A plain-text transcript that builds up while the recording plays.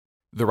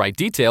The right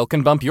detail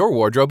can bump your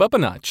wardrobe up a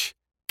notch.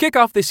 Kick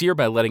off this year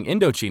by letting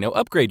Indochino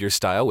upgrade your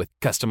style with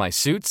customized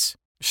suits,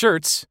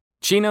 shirts,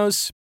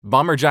 chinos,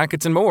 bomber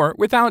jackets, and more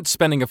without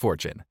spending a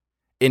fortune.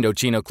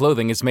 Indochino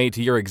clothing is made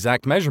to your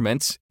exact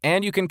measurements,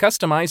 and you can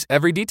customize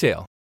every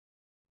detail.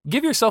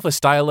 Give yourself a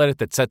style edit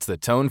that sets the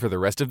tone for the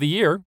rest of the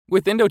year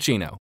with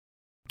Indochino.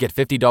 Get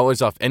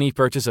 $50 off any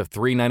purchase of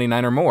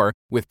 $3.99 or more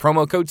with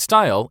promo code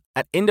STYLE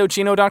at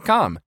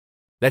Indochino.com.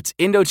 That's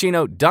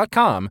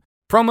Indochino.com,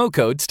 promo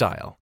code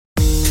STYLE.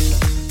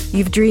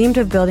 You've dreamed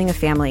of building a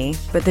family,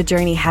 but the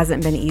journey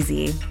hasn't been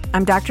easy.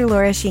 I'm Dr.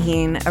 Laura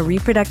Shaheen, a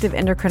reproductive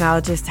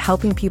endocrinologist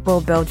helping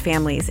people build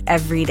families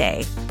every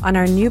day. On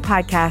our new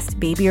podcast,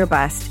 Baby or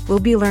Bust, we'll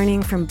be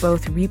learning from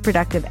both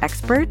reproductive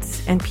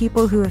experts and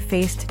people who have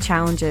faced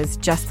challenges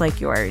just like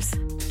yours.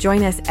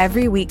 Join us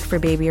every week for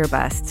Baby or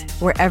Bust,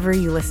 wherever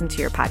you listen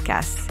to your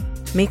podcasts.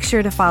 Make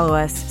sure to follow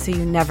us so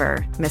you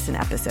never miss an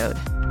episode.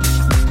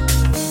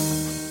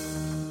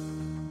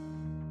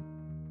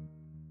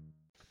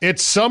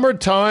 It's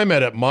summertime,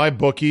 and at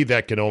MyBookie,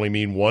 that can only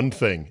mean one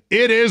thing.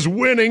 It is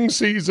winning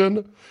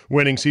season.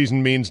 Winning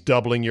season means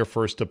doubling your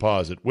first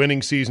deposit.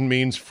 Winning season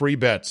means free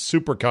bets,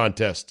 super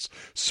contests,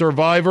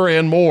 Survivor,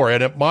 and more.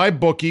 And at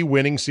MyBookie,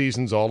 winning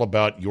season's all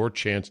about your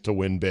chance to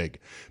win big.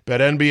 Bet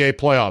NBA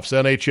playoffs,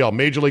 NHL,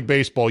 Major League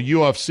Baseball,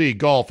 UFC,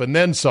 golf, and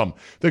then some.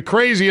 The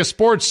craziest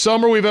sports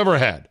summer we've ever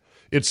had.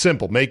 It's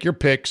simple. Make your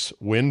picks,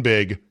 win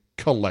big,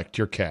 collect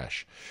your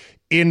cash.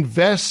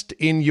 Invest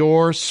in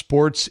your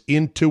sports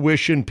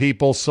intuition,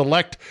 people.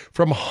 Select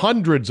from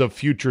hundreds of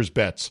futures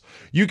bets.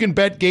 You can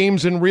bet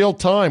games in real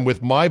time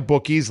with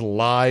MyBookie's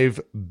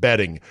live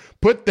betting.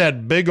 Put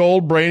that big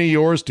old brain of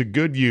yours to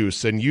good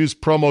use and use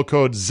promo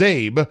code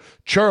ZABE,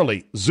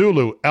 Charlie,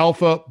 Zulu,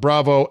 Alpha,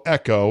 Bravo,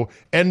 Echo,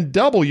 and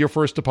double your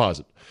first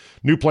deposit.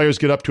 New players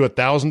get up to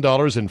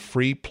 $1,000 in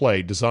free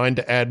play, designed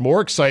to add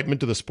more excitement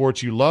to the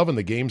sports you love and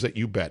the games that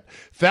you bet.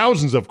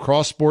 Thousands of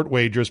cross-sport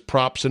wagers,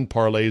 props, and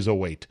parlays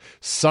await.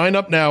 Sign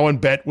up now and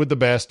bet with the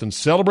best and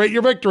celebrate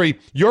your victory.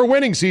 Your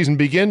winning season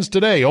begins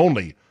today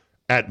only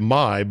at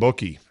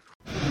MyBookie.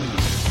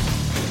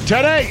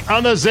 Today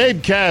on the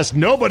Zabecast,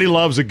 nobody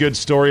loves a good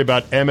story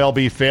about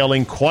MLB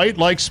failing quite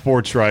like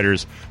sports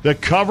writers. The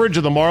coverage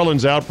of the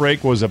Marlins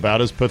outbreak was about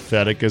as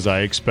pathetic as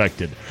I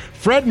expected.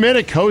 Fred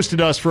Minnick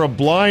hosted us for a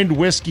blind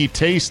whiskey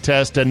taste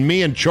test, and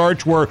me and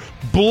Charch were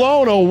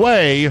blown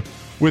away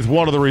with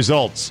one of the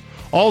results.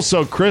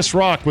 Also, Chris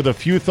Rock with a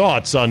few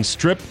thoughts on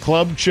strip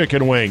club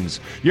chicken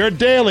wings. Your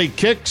daily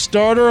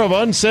Kickstarter of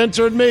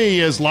Uncensored Me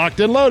is locked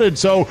and loaded,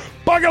 so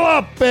buckle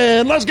up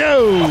and let's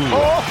go!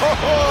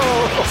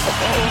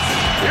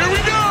 Here we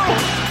go!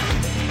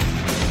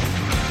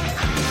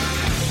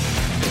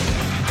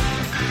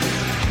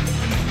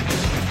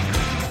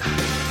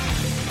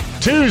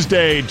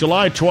 Tuesday,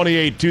 July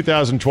 28,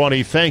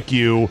 2020. Thank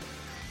you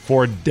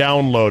for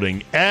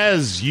downloading.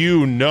 As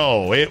you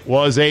know, it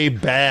was a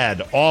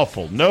bad,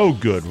 awful, no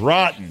good,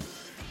 rotten,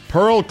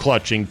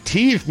 pearl-clutching,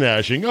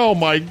 teeth-gnashing, oh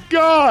my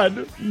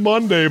God,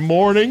 Monday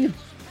morning.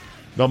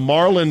 The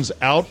Marlins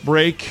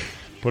outbreak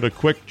put a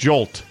quick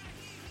jolt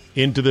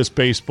into this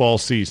baseball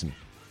season.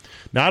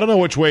 Now, I don't know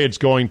which way it's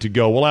going to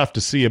go. We'll have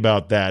to see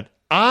about that.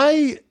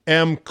 I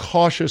am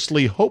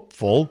cautiously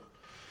hopeful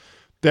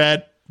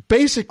that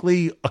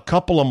basically a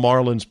couple of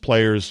Marlins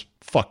players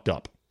fucked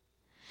up.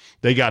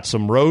 They got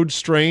some road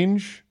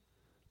strange.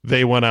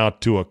 They went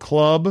out to a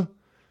club.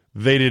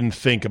 They didn't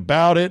think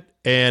about it.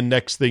 And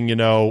next thing you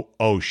know,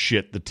 oh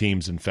shit, the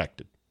team's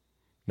infected.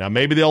 Now,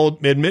 maybe they'll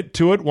admit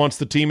to it once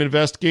the team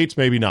investigates.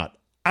 Maybe not.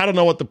 I don't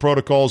know what the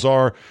protocols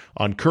are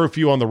on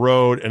curfew on the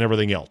road and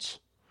everything else.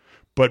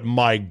 But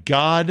my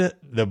God,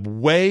 the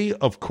way,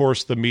 of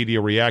course, the media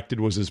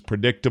reacted was as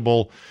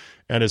predictable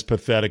and as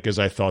pathetic as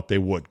I thought they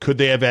would. Could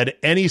they have had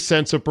any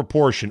sense of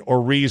proportion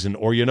or reason?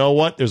 Or you know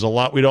what? There's a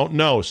lot we don't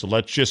know, so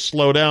let's just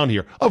slow down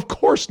here. Of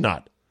course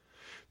not.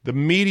 The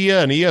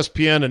media and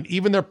ESPN and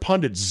even their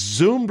pundits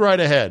zoomed right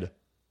ahead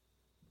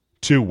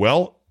to,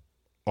 well,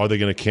 are they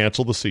going to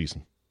cancel the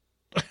season?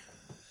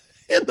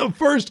 In the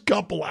first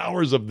couple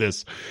hours of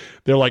this,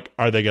 they're like,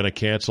 are they going to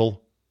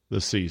cancel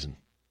the season?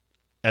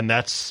 And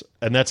that's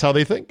how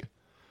they think.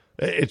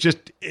 It's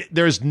just,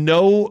 there's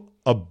no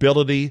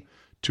ability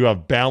to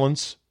have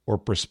balance or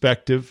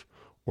perspective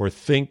or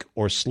think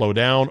or slow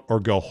down or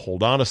go,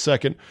 hold on a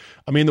second.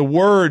 I mean, the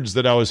words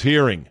that I was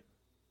hearing,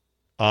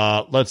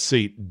 let's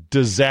see,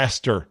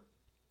 disaster,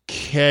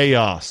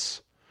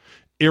 chaos,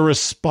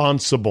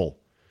 irresponsible,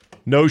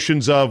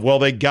 notions of, well,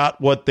 they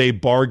got what they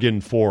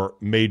bargained for,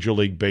 Major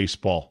League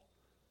Baseball.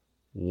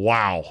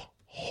 Wow.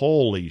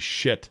 Holy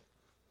shit.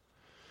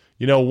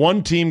 You know,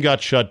 one team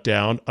got shut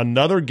down.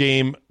 Another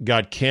game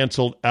got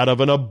canceled out of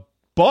an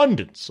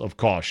abundance of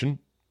caution.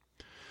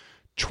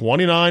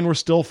 29 were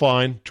still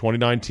fine.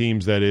 29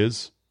 teams, that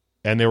is.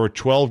 And there were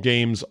 12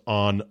 games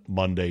on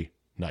Monday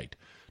night.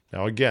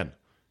 Now, again,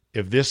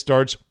 if this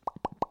starts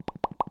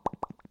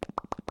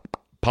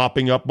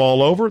popping up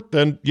all over,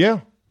 then, yeah,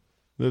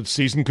 the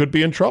season could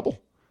be in trouble.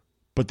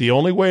 But the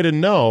only way to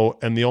know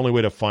and the only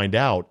way to find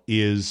out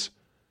is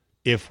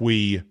if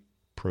we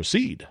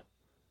proceed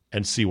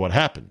and see what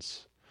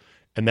happens.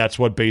 And that's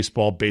what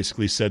baseball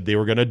basically said they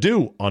were going to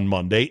do on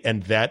Monday,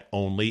 and that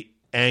only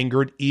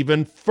angered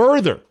even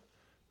further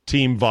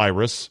Team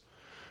Virus,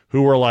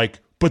 who were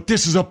like, but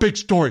this is a big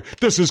story.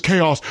 This is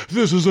chaos.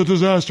 This is a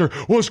disaster.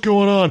 What's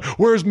going on?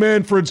 Where's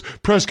Manfred's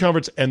press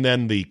conference? And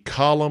then the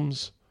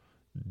columns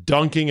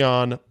dunking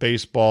on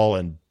baseball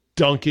and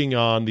dunking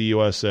on the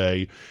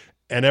USA,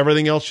 and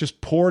everything else just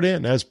poured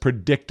in as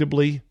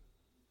predictably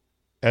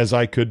as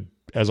I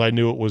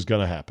knew it was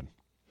going to happen.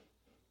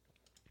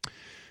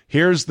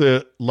 Here's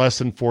the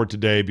lesson for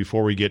today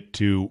before we get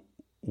to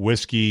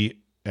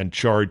whiskey and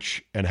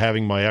Charch and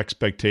having my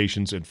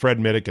expectations and Fred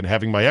Minnick and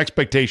having my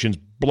expectations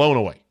blown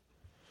away.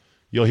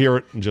 You'll hear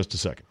it in just a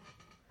second.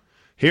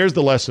 Here's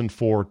the lesson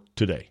for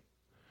today.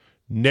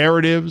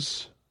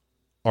 Narratives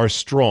are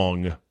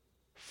strong.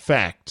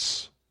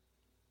 Facts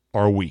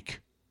are weak.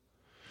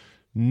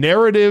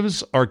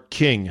 Narratives are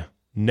king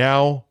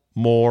now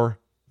more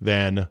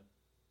than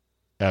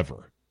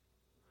ever.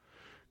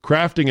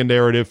 Crafting a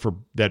narrative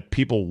that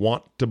people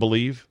want to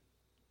believe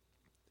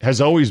has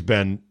always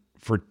been,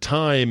 for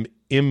time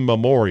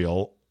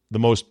immemorial, the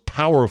most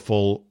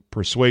powerful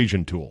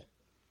persuasion tool.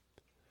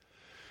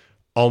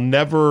 I'll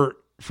never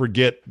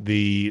forget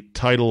the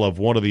title of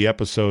one of the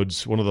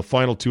episodes, one of the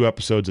final 2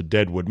 episodes of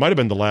Deadwood, might have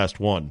been the last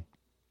one,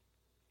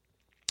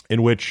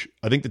 in which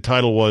I think the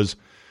title was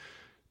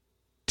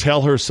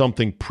Tell Her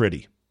Something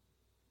Pretty,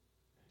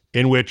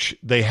 in which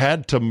they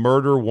had to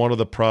murder one of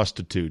the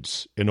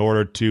prostitutes in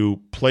order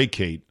to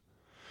placate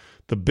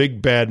the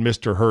big bad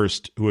Mr.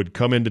 Hearst, who had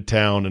come into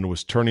town and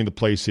was turning the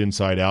place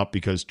inside out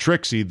because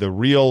Trixie, the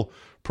real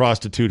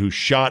prostitute who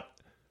shot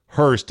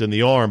Hearst in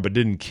the arm but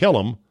didn't kill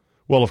him,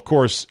 well, of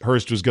course,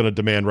 Hearst was going to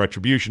demand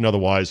retribution.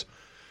 Otherwise,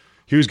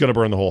 he was going to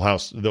burn the whole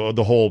house,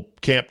 the whole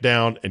camp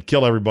down and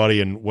kill everybody,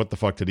 and what the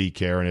fuck did he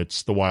care? And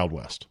it's the Wild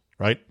West,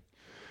 right?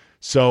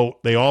 So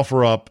they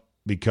offer up,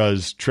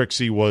 because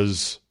Trixie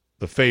was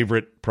the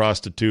favorite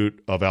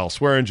prostitute of Al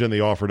Swearingen, they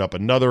offered up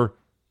another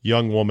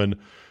young woman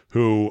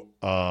who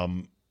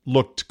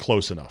looked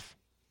close enough.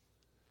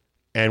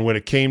 And when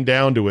it came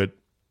down to it,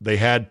 they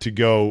had to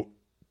go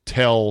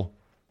tell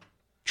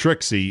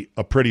Trixie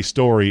a pretty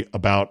story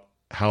about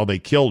how they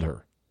killed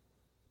her,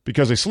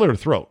 because they slit her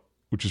throat,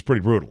 which is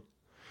pretty brutal.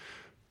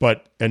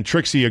 And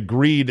Trixie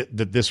agreed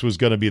that this was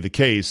going to be the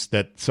case,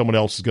 that someone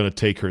else is going to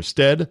take her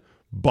stead.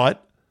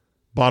 But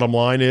bottom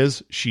line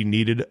is, she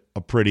needed a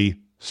pretty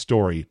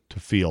story to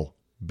feel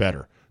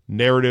better.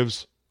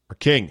 Narratives are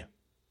king.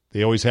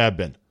 They always have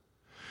been.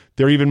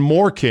 They're even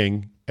more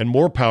king and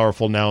more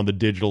powerful now in the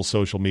digital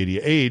social media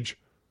age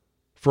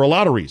for a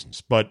lot of reasons.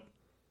 But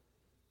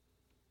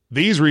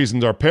these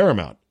reasons are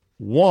paramount.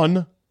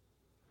 One,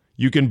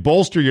 you can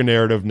bolster your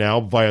narrative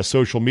now via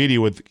social media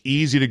with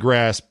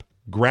easy-to-grasp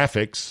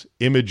graphics,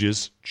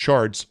 images,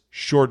 charts,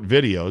 short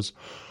videos.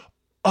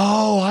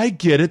 Oh, I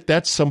get it.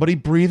 That's somebody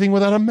breathing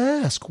without a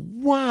mask.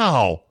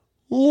 Wow.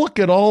 Look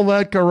at all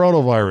that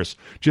coronavirus.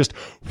 Just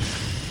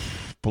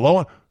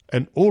blowing.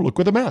 And, oh, look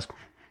with a mask.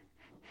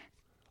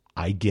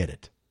 I get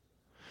it.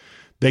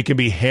 They can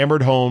be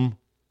hammered home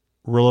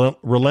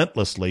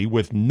relentlessly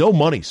with no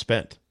money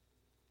spent.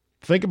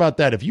 Think about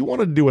that. If you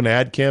wanted to do an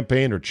ad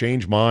campaign or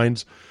change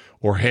minds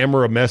or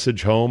hammer a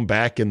message home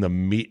back in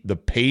the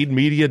paid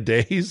media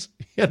days,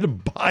 you had to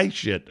buy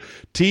shit.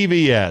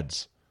 TV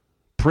ads,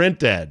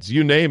 print ads,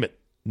 you name it.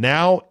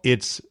 Now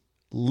it's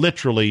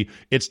literally,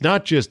 it's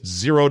not just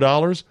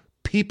 $0.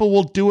 People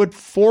will do it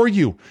for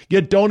you.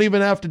 You don't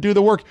even have to do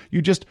the work.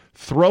 You just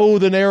throw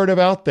the narrative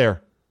out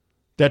there.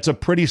 That's a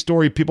pretty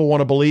story people want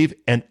to believe,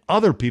 and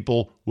other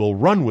people will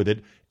run with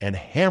it and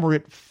hammer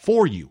it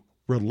for you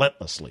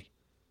relentlessly.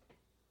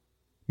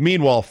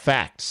 Meanwhile,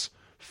 facts.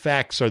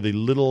 Facts are the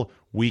little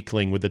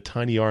weakling with the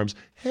tiny arms.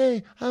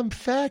 Hey, I'm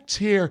facts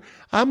here.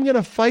 I'm going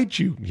to fight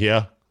you.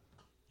 Yeah,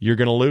 you're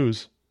going to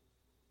lose.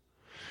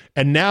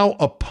 And now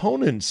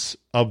opponents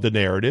of the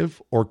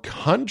narrative or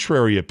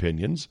contrary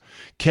opinions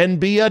can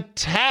be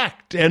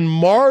attacked and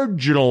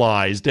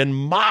marginalized and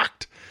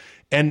mocked.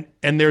 And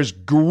there's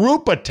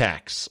group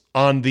attacks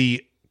on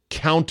the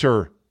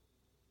counter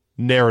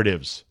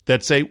narratives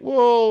that say,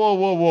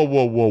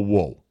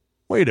 whoa.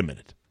 Wait a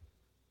minute.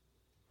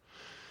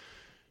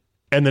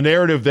 And the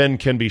narrative then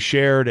can be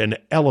shared and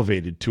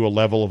elevated to a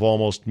level of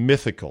almost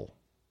mythical,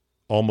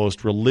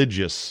 almost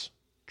religious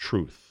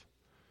truth.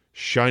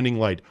 Shining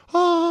light.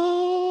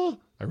 Ah!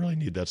 I really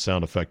need that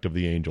sound effect of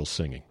the angels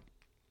singing.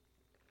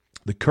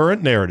 The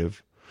current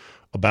narrative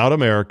about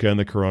America and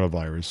the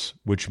coronavirus,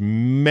 which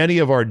many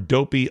of our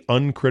dopey,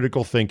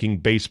 uncritical thinking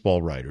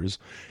baseball writers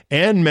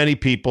and many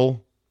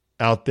people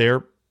out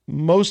there,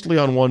 mostly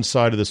on one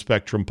side of the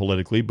spectrum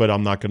politically, but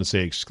I'm not going to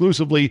say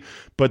exclusively,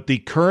 but the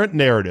current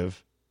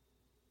narrative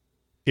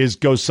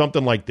goes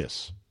something like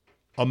this.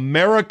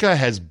 America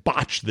has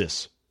botched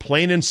this,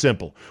 plain and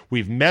simple.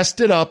 We've messed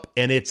it up,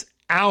 and it's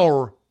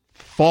our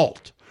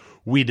fault.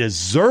 We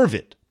deserve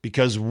it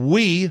because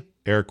we,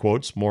 air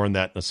quotes, more on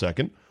that in a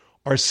second,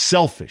 are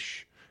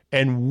selfish.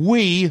 And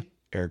we,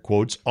 air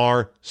quotes,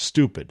 are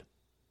stupid.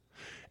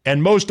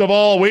 And most of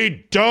all,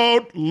 we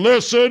don't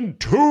listen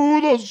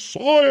to the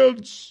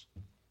science.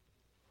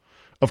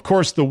 Of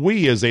course, the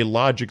we is a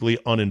logically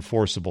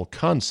unenforceable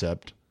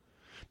concept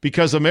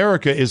because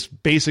America is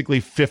basically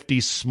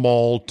 50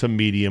 small to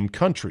medium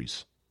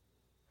countries.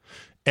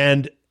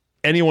 And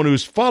anyone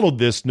who's followed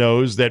this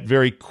knows that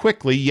very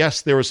quickly,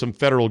 yes, there were some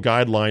federal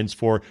guidelines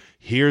for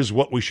here's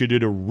what we should do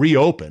to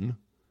reopen.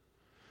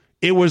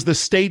 It was the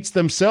states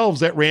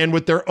themselves that ran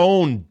with their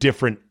own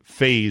different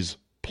phase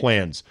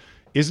plans.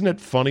 Isn't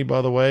it funny,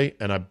 by the way,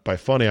 and by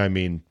funny I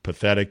mean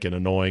pathetic and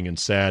annoying and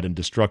sad and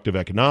destructive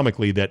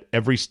economically, that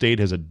every state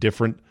has a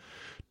different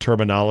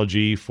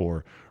terminology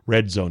for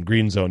red zone,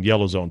 green zone,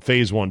 yellow zone,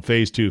 phase 1,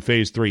 phase 2,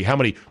 phase 3. How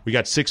many? We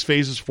got 6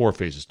 phases, 4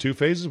 phases, 2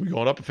 phases. We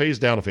going up a phase,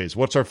 down a phase.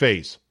 What's our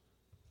phase?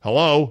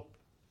 Hello?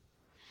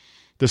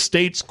 The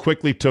states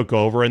quickly took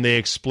over and they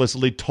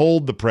explicitly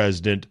told the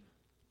president,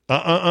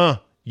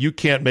 you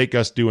can't make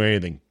us do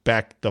anything.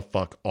 Back the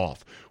fuck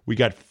off. We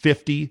got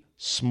 50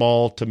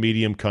 small to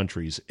medium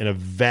countries in a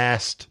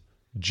vast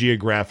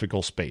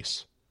geographical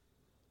space.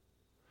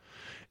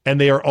 And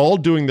they are all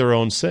doing their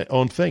own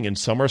thing, and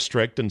some are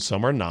strict and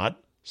some are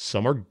not.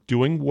 Some are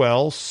doing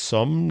well,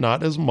 some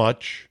not as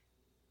much.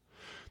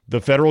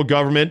 The federal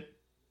government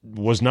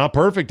was not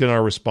perfect in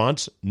our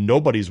response.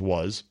 Nobody's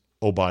was,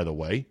 oh, by the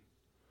way.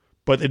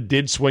 But it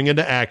did swing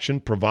into action,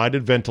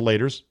 provided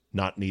ventilators,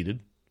 not needed,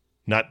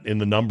 not in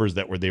the numbers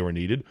that they were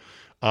needed,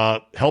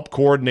 helped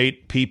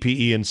coordinate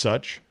PPE and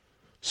such,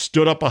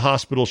 stood up a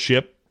hospital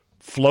ship,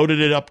 floated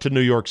it up to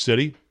New York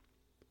City.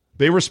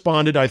 They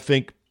responded, I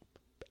think,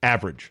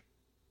 average.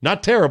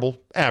 Not terrible,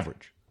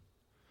 average.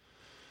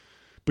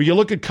 But you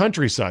look at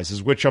country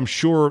sizes, which I'm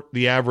sure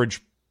the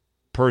average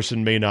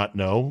person may not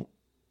know.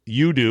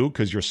 You do,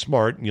 because you're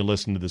smart and you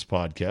listen to this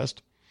podcast.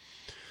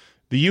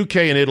 The UK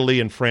and Italy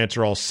and France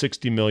are all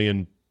 60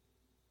 million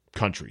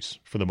countries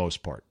for the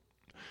most part.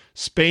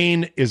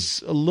 Spain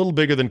is a little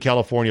bigger than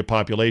California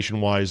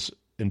population-wise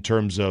in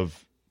terms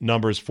of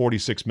numbers,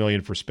 46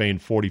 million for Spain,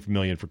 40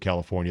 million for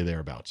California,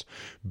 thereabouts.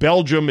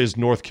 Belgium is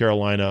North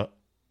Carolina,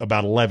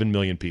 about 11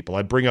 million people.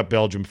 I bring up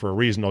Belgium for a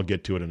reason. I'll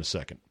get to it in a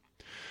second.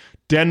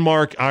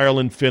 Denmark,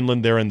 Ireland,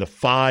 Finland, they're in the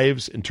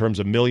 5s in terms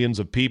of millions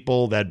of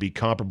people. That'd be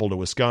comparable to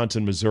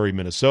Wisconsin, Missouri,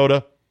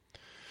 Minnesota.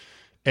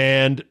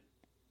 And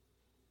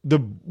the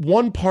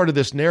one part of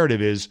this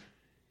narrative is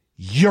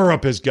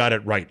Europe has got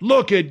it right.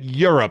 Look at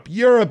Europe.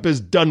 Europe is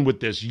done with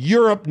this.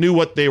 Europe knew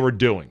what they were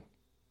doing,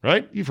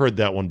 right? You've heard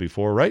that one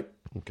before, right?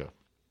 Okay.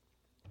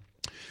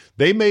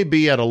 They may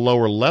be at a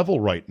lower level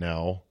right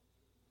now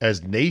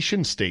as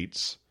nation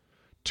states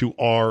to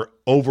our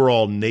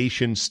overall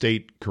nation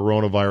state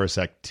coronavirus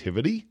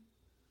activity,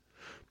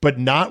 but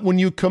not when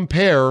you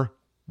compare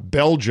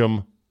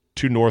Belgium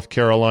to North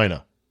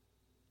Carolina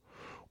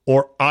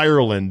or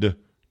Ireland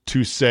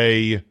to,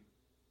 say,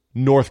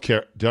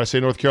 did I say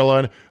North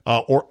Carolina?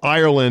 Or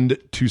Ireland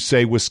to,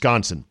 say,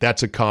 Wisconsin.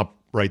 That's a comp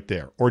right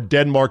there. Or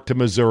Denmark to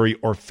Missouri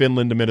or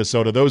Finland to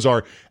Minnesota. Those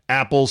are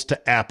apples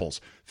to apples.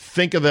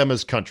 Think of them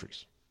as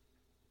countries.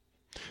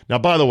 Now,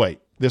 by the way,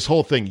 this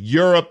whole thing,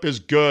 Europe is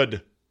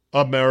good,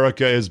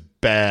 America is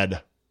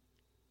bad.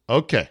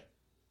 Okay.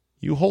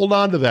 You hold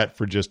on to that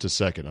for just a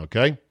second,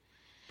 okay?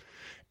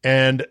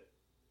 And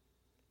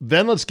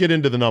then let's get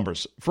into the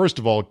numbers. First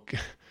of all,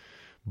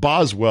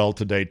 Boswell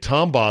today,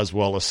 Tom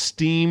Boswell,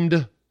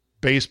 esteemed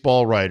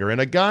baseball writer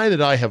and a guy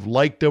that I have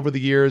liked over the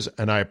years,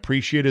 and I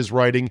appreciate his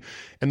writing.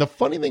 And the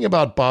funny thing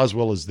about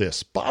Boswell is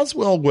this.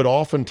 Boswell would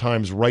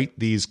oftentimes write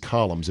these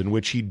columns in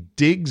which he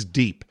digs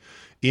deep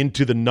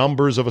into the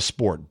numbers of a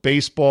sport,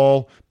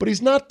 baseball, but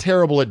he's not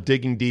terrible at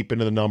digging deep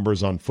into the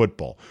numbers on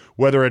football,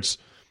 whether it's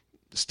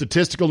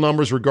statistical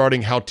numbers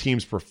regarding how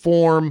teams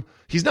perform.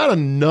 He's not a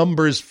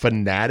numbers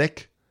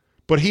fanatic,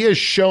 but he has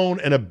shown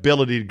an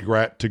ability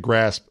to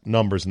grasp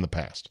numbers in the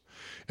past.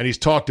 And he's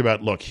talked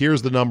about, look,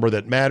 here's the number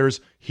that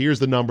matters. Here's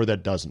the number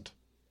that doesn't.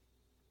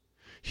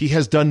 He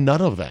has done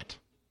none of that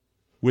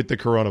with the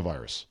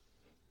coronavirus.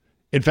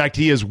 In fact,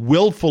 he has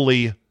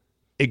willfully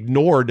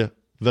ignored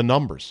the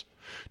numbers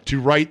to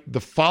write the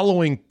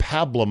following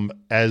pablum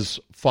as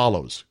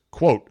follows,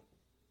 quote,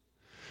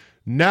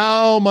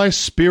 "Now my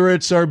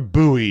spirits are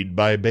buoyed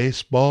by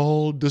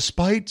baseball,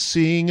 despite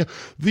seeing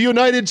the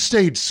United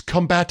States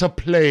combat a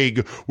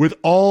plague with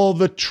all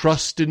the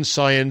trust in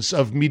science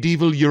of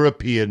medieval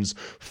Europeans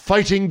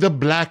fighting the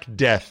Black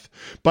Death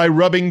by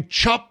rubbing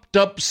chopped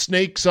up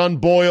snakes on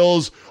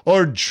boils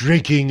or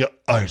drinking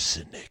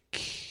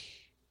arsenic."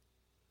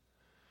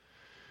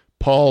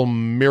 Paul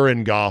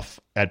Mirengoff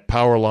at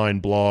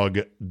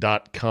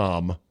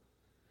powerlineblog.com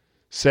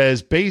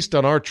says, based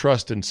on our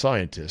trust in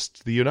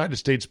scientists, the United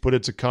States put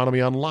its economy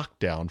on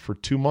lockdown for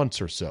 2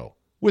 months or so,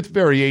 with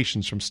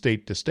variations from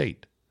state to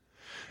state.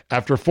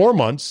 After 4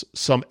 months,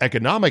 some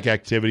economic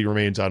activity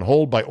remains on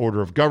hold by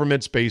order of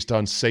governments based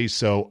on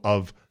say-so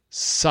of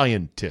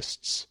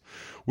scientists.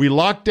 We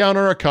locked down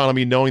our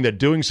economy knowing that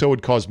doing so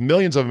would cause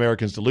millions of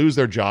Americans to lose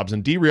their jobs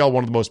and derail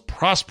one of the most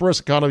prosperous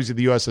economies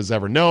the U.S. has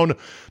ever known.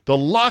 The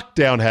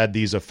lockdown had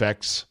these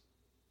effects,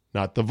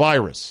 not the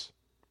virus.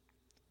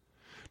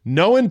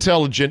 No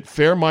intelligent,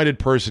 fair-minded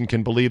person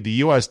can believe the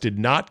U.S. did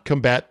not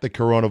combat the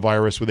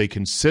coronavirus with a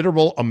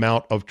considerable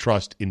amount of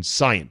trust in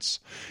science.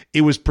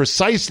 It was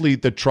precisely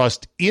the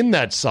trust in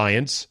that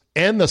science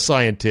and the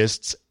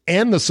scientists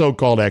and the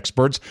so-called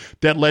experts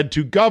that led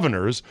to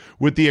governors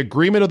with the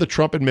agreement of the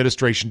Trump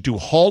administration to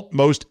halt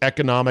most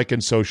economic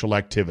and social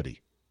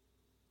activity.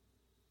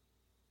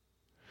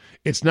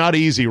 It's not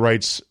easy,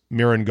 writes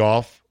Miran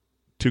Goff,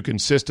 to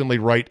consistently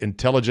write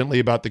intelligently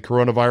about the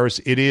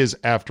coronavirus. It is,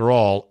 after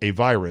all, a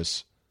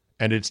virus,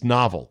 and it's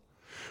novel.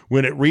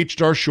 When it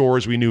reached our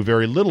shores, we knew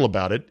very little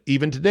about it.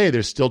 Even today,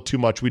 there's still too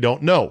much we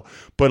don't know.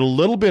 But a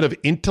little bit of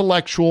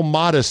intellectual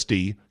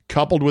modesty,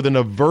 coupled with an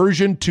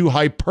aversion to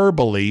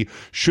hyperbole,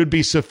 should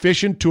be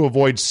sufficient to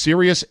avoid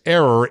serious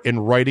error in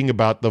writing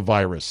about the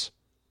virus.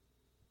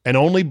 And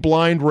only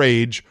blind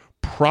rage,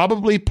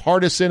 probably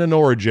partisan in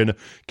origin,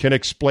 can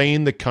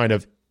explain the kind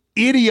of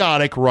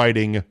idiotic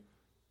writing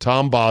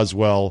Tom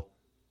Boswell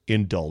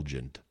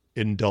indulged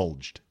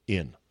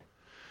in.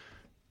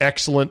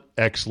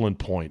 Excellent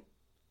point.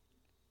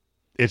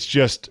 It's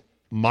just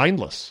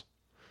mindless.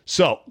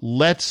 So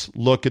let's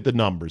look at the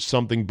numbers,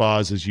 something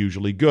Boz is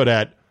usually good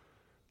at,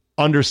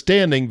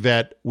 understanding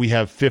that we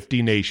have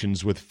 50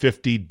 nations with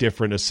 50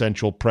 different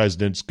essential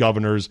presidents,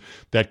 governors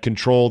that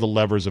control the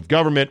levers of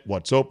government,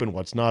 what's open,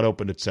 what's not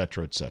open, et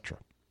cetera, et cetera.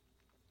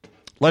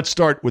 Let's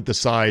start with the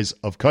size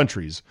of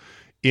countries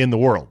in the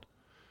world.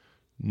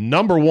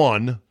 Number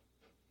one,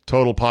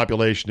 total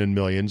population in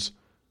millions,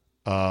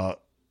 billions,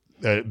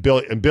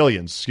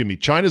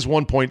 China's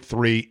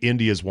 1.3,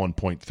 India's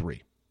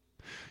 1.3.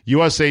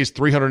 USA's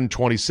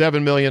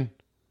 327 million,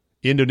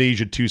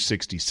 Indonesia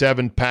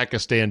 267,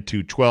 Pakistan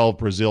 212,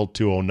 Brazil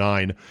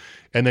 209,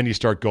 and then you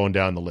start going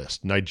down the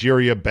list.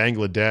 Nigeria,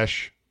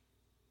 Bangladesh,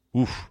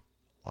 a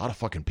lot of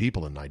fucking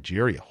people in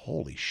Nigeria.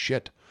 Holy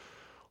shit.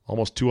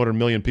 Almost 200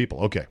 million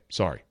people. Okay,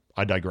 sorry,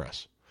 I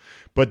digress.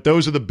 But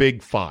those are the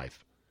big five.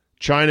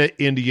 China,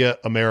 India,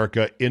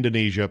 America,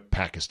 Indonesia,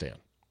 Pakistan.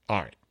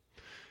 All right.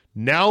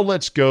 Now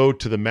let's go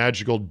to the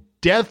magical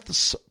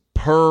deaths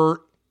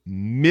per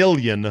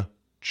million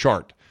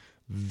chart.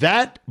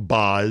 That,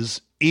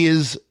 Boz,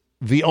 is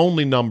the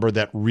only number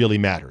that really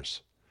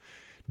matters.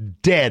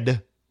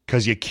 Dead,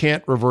 because you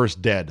can't reverse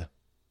dead,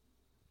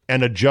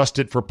 and adjust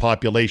it for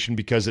population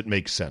because it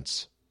makes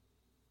sense.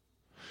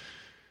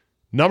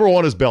 Number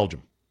one is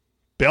Belgium.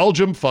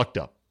 Belgium fucked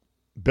up.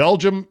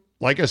 Belgium,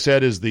 like I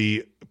said, is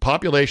the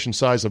population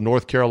size of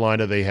North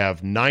Carolina. They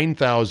have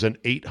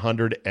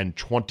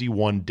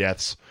 9,821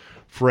 deaths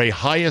for a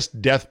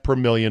highest death per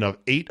million of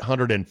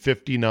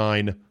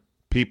 859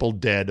 people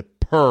dead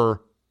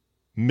per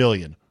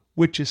million,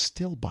 which is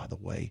still, by the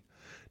way,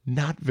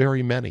 not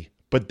very many.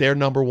 But they're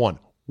number one.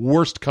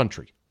 Worst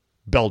country,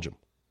 Belgium.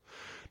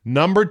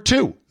 Number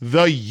two,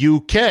 the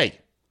UK,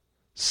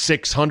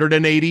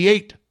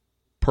 688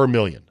 per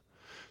million.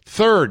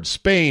 Third,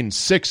 Spain,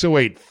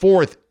 608.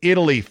 Fourth,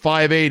 Italy,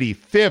 580.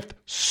 Fifth,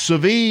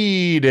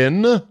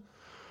 Sweden,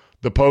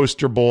 the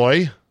poster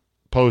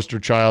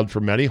child for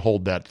many,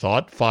 hold that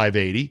thought,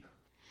 580.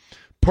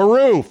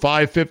 Peru,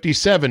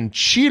 557.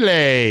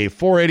 Chile,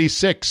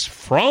 486.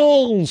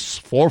 France,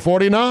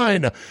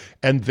 449.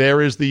 And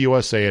there is the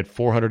USA at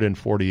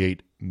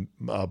 448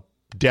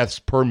 deaths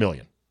per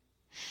million.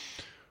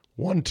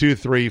 1, 2,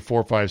 3,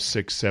 4, 5,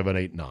 6, 7,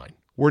 8, 9.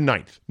 We're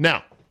ninth.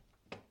 Now,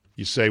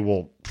 you say,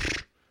 well,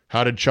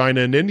 how did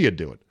China and India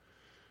do it?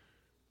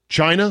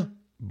 China,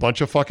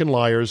 bunch of fucking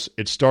liars.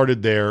 It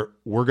started there.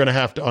 We're going to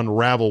have to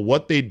unravel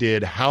what they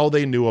did, how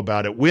they knew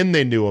about it, when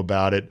they knew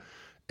about it,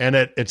 and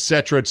et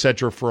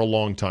cetera, for a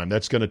long time.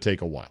 That's going to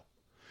take a while.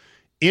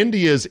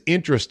 India is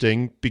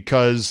interesting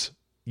because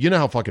you know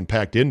how fucking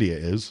packed India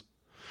is.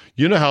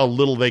 You know how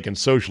little they can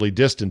socially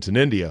distance in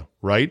India,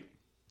 right?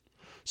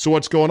 So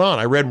what's going on?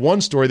 I read one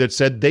story that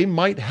said they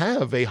might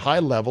have a high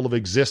level of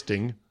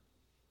existing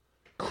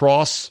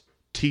cross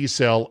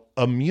T-cell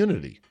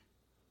immunity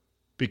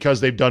because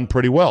they've done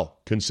pretty well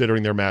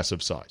considering their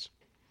massive size.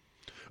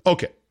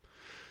 Okay.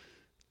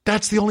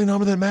 That's the only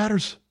number that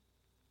matters.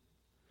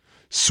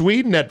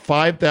 Sweden at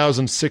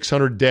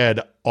 5,600 dead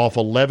off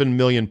 11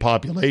 million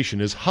population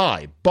is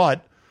high,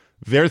 but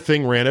their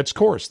thing ran its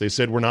course. They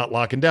said, we're not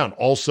locking down.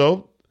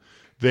 Also,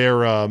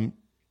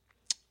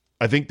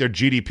 I think their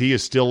GDP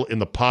is still in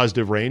the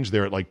positive range.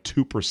 They're at like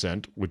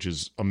 2%, which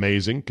is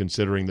amazing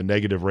considering the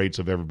negative rates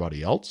of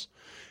everybody else.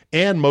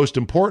 And most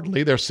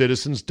importantly, their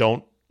citizens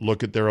don't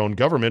look at their own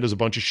government as a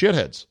bunch of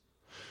shitheads.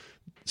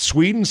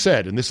 Sweden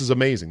said, and this is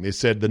amazing, they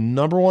said the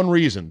number one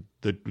reason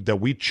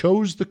that we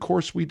chose the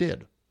course we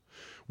did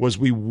was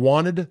we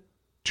wanted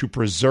to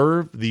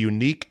preserve the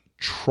unique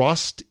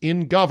trust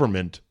in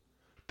government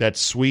that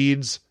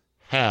Swedes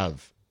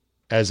have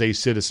as a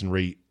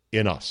citizenry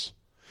in us.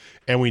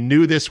 And we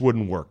knew this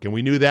wouldn't work, and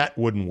we knew that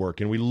wouldn't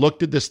work. And we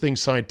looked at this thing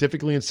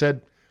scientifically and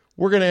said,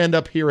 we're going to end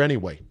up here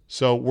anyway.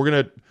 So we're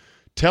going to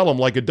tell them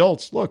like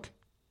adults, look,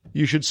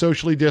 you should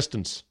socially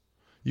distance.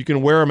 You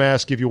can wear a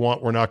mask if you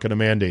want. We're not going to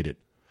mandate it.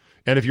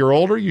 And if you're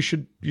older, you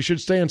should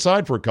stay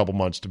inside for a couple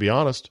months, to be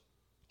honest.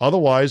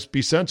 Otherwise,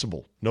 be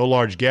sensible. No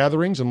large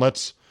gatherings, and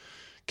let's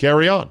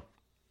Carry on.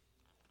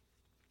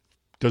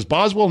 Does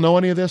Boswell know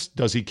any of this?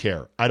 Does he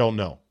care? I don't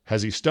know.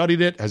 Has he studied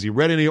it? Has he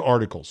read any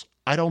articles?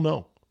 I don't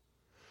know.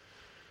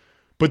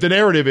 But the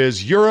narrative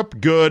is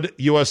Europe good,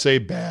 USA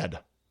bad.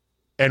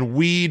 And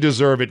we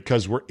deserve it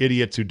because we're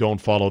idiots who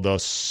don't follow the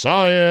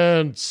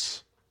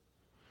science.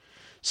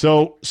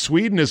 So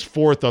Sweden is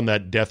 4th on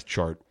that death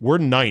chart. We're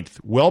 9th,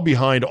 well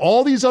behind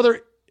all these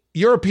other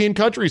European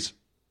countries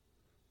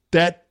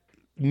that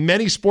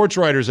many sports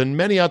writers and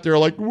many out there are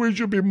like, we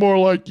should be more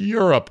like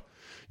Europe.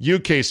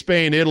 UK,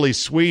 Spain, Italy,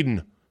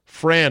 Sweden,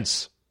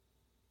 France,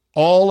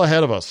 all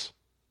ahead of us.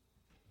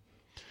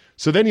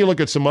 So then you look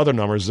at some other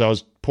numbers as I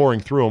was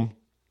pouring through them.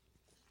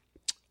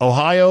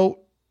 Ohio,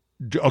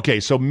 okay,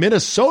 so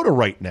Minnesota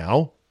right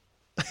now,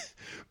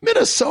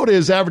 Minnesota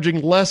is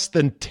averaging less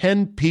than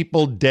 10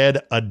 people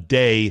dead a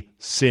day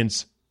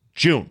since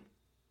June.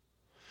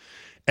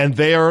 And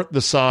they are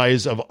the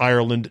size of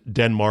Ireland,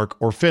 Denmark,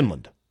 or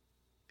Finland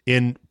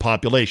in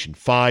population,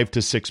 5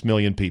 to 6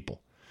 million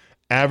people,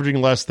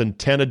 averaging less than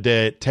 10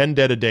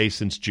 dead a day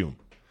since June.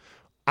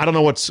 I don't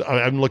know I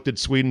haven't looked at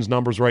Sweden's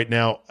numbers right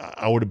now.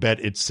 I would have bet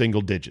it's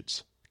single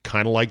digits,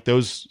 kind of like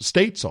those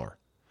states are.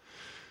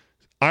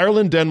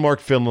 Ireland, Denmark,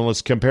 Finland,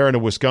 let's compare to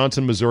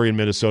Wisconsin, Missouri, and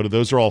Minnesota.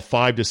 Those are all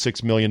 $5 to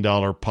 $6 million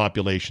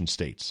population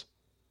states.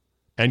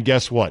 And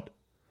guess what?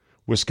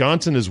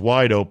 Wisconsin is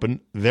wide open.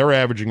 They're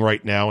averaging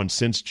right now, and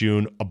since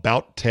June,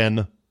 about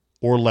 10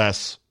 or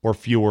less or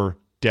fewer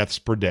deaths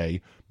per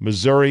day.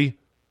 Missouri,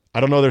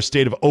 I don't know their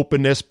state of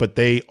openness, but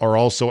they are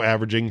also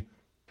averaging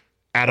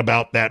at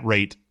about that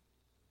rate.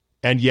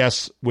 And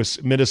yes,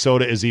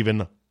 Minnesota is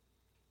even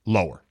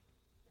lower.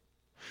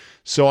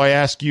 So I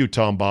ask you,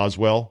 Tom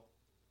Boswell,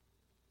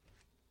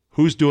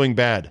 who's doing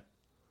bad?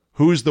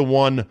 Who's the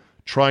one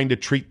trying to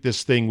treat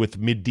this thing with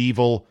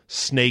medieval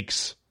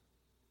snakes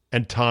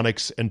and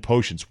tonics and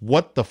potions?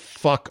 What the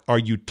fuck are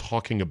you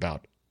talking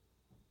about?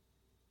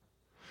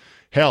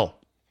 Hell,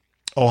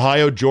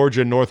 Ohio,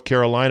 Georgia, and North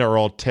Carolina are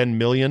all 10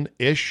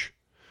 million-ish.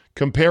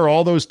 Compare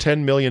all those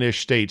 10 million-ish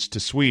states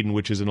to Sweden,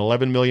 which is an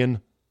 11 million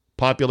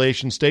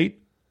population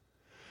state.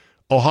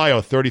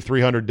 Ohio,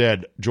 3,300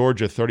 dead.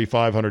 Georgia,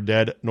 3,500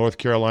 dead. North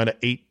Carolina,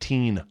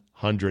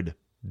 1,800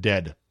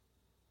 dead.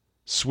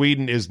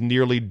 Sweden is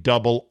nearly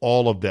double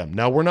all of them.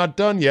 Now, we're not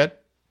done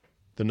yet.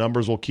 The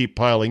numbers will keep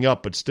piling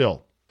up, but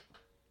still.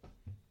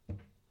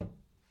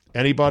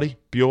 Anybody?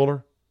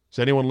 Bueller? Is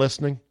anyone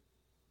listening?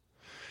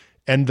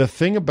 And the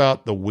thing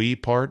about the we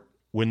part,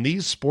 when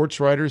these sports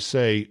writers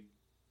say,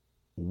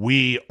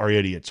 we are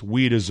idiots,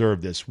 we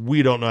deserve this,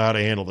 we don't know how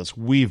to handle this,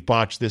 we've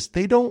botched this,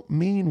 they don't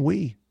mean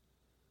we.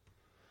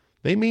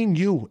 They mean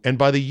you. And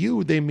by the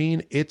you, they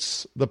mean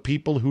it's the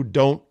people who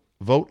don't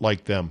vote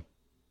like them.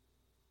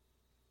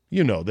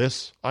 You know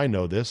this. I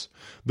know this.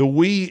 The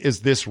we is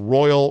this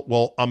royal,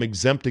 well, I'm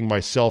exempting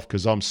myself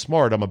because I'm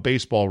smart, I'm a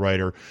baseball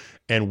writer,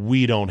 and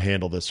we don't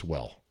handle this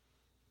well.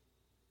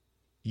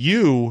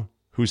 You,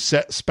 who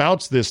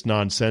spouts this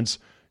nonsense,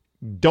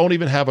 don't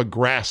even have a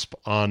grasp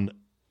on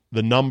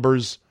the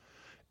numbers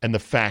and the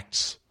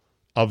facts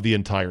of the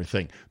entire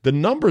thing. The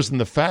numbers and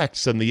the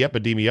facts and the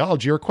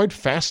epidemiology are quite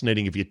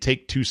fascinating if you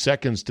take 2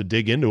 seconds to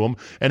dig into them.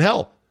 And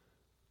hell,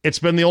 it's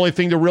been the only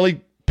thing to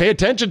really pay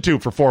attention to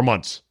for 4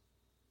 months.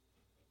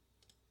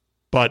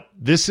 But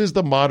this is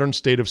the modern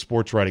state of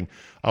sports writing.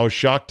 I was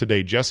shocked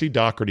today. Jesse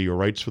Doherty, who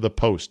writes for the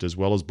Post as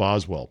well as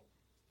Boswell,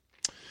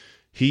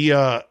 he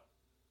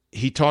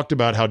talked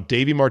about how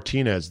Davey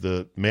Martinez,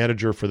 the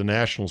manager for the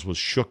Nationals, was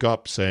shook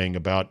up saying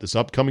about this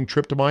upcoming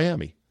trip to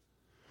Miami.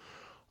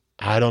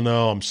 I don't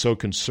know. I'm so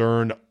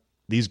concerned.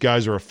 These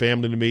guys are a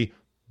family to me.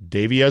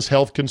 Davey has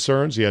health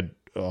concerns. He had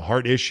a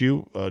heart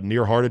issue, a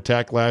near heart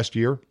attack last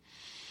year.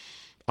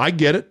 I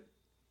get it.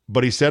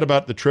 But he said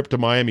about the trip to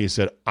Miami, he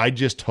said, I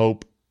just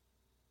hope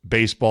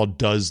baseball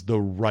does the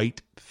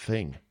right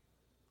thing,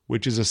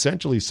 which is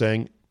essentially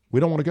saying we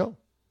don't want to go.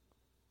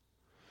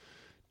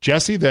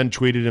 Jesse then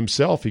tweeted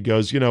himself. He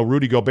goes,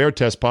 Rudy Gobert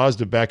tests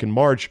positive back in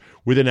March.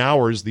 Within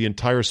hours, the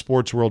entire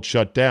sports world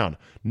shut down.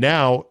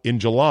 Now, in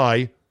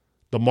July,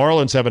 the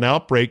Marlins have an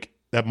outbreak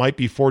that might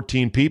be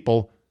 14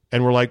 people,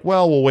 and we're like,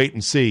 well, we'll wait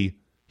and see.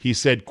 He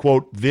said,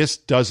 quote, this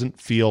doesn't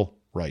feel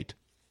right.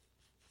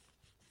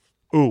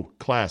 Ooh,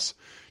 class.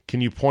 Can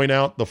you point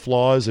out the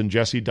flaws in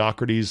Jesse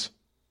Doherty's,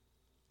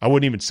 I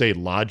wouldn't even say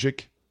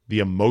logic, the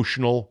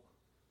emotional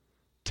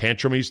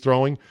tantrum he's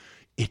throwing?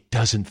 It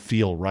doesn't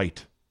feel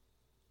right.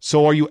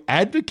 So are you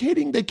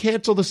advocating they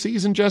cancel the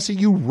season, Jesse?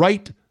 You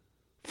write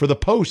for the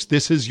Post.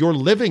 This is your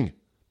living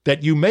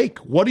that you make.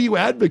 What are you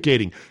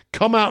advocating?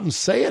 Come out and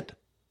say it.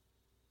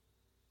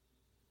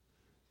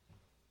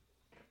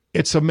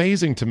 It's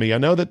amazing to me. I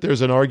know that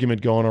there's an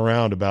argument going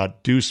around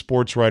about do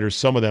sports writers,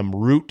 some of them,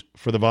 root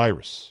for the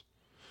virus?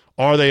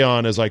 Are they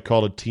on, as I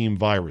call it, team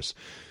virus?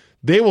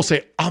 They will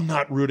say, I'm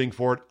not rooting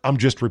for it. I'm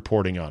just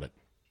reporting on it.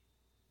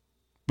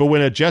 But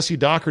when a Jesse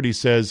Doherty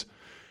says,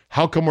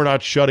 how come we're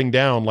not shutting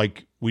down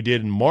like we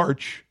did in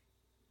March?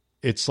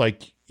 It's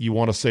like you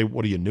want to say,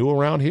 what are you new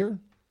around here?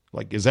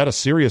 Like, is that a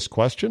serious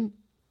question?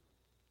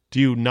 Do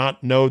you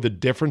not know the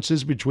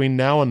differences between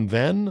now and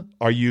then?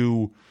 Are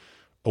you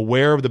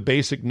aware of the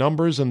basic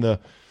numbers and the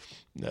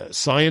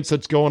science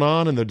that's going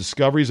on and the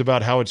discoveries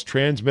about how it's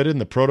transmitted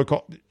and the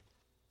protocol?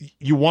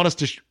 You want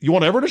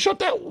everyone to shut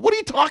down? What are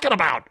you talking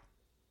about?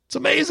 It's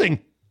amazing.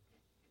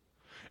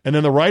 And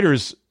then the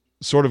writers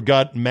sort of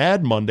got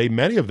mad Monday,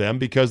 many of them,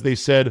 because they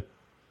said,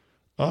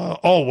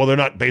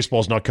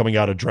 baseball's not coming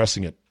out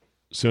addressing it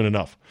soon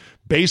enough.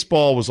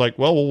 Baseball was like,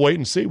 well, we'll wait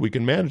and see. We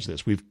can manage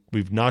this.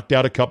 We've knocked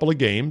out a couple of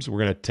games. We're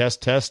going to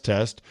test,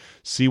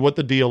 see what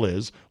the deal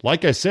is.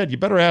 Like I said, you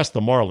better ask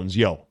the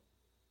Marlins,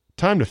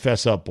 time to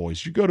fess up, boys.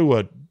 Did you go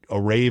to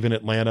a rave in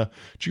Atlanta?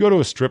 Did you go to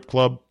a strip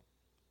club?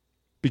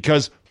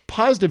 Because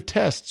positive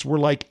tests were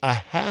like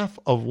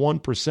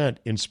 0.5%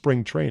 in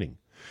spring training.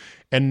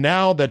 And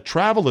now that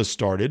travel has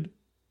started,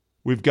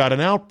 we've got an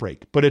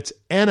outbreak. But it's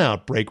an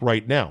outbreak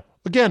right now.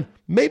 Again,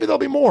 maybe there'll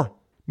be more.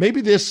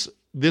 Maybe this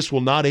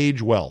will not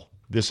age well,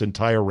 this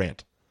entire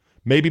rant.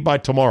 Maybe by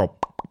tomorrow,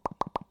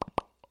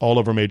 all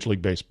over Major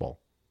League Baseball.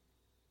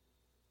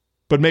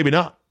 But maybe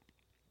not.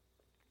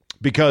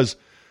 Because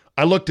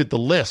I looked at the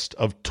list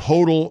of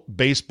total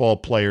baseball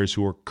players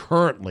who are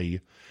currently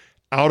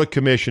out of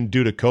commission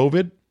due to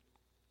COVID.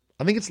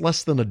 I think it's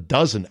less than a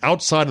dozen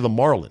outside of the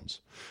Marlins.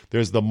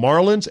 There's the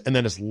Marlins, and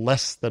then it's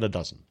less than a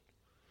dozen.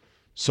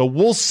 So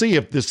we'll see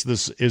if this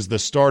is the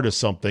start of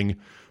something.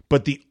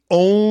 But the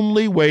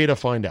only way to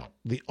find out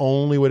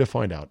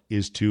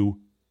is to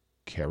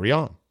carry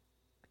on.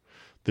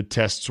 The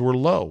tests were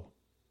low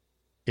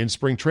in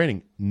spring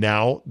training.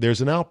 Now there's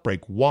an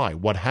outbreak. Why?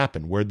 What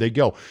happened? Where'd they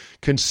go?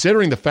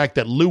 Considering the fact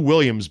that Lou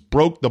Williams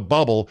broke the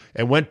bubble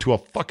and went to a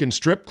fucking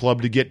strip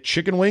club to get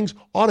chicken wings,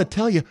 ought to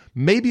tell you,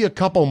 maybe a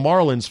couple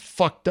Marlins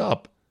fucked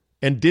up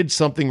and did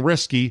something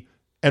risky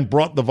and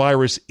brought the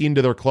virus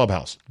into their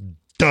clubhouse.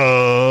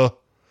 Duh.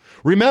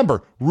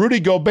 Remember, Rudy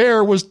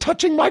Gobert was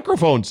touching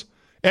microphones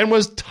and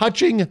was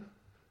touching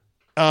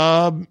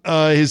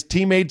his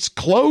teammates'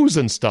 clothes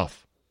and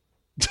stuff.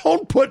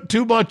 Don't put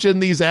too much in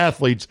these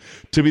athletes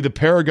to be the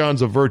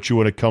paragons of virtue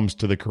when it comes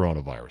to the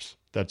coronavirus.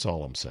 That's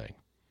all I'm saying.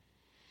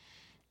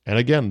 And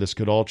again, this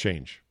could all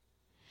change.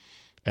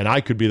 And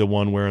I could be the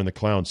one wearing the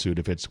clown suit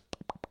if it's...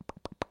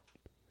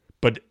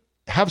 But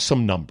have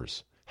some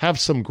numbers. Have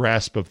some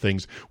grasp of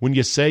things. When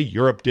you say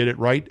Europe did it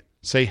right,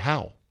 say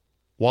how.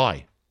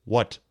 Why?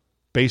 What?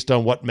 Based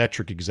on what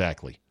metric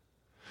exactly?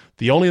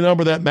 The only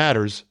number that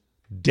matters,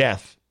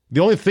 death. The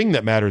only thing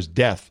that matters,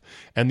 death.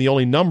 And the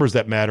only numbers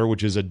that matter,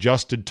 which is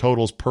adjusted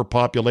totals per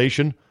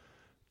population,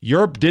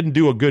 Europe didn't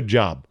do a good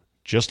job,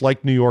 just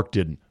like New York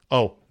didn't.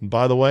 Oh, and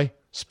by the way,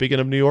 speaking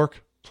of New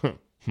York,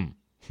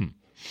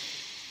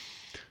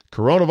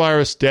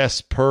 coronavirus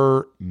deaths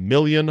per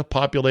million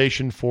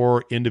population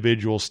for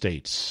individual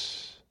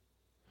states.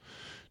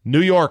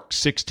 New York,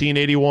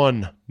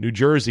 1681. New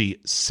Jersey,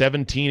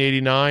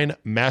 1789.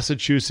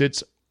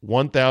 Massachusetts,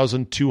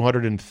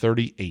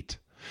 1,238.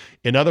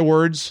 In other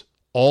words,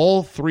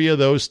 all three of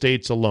those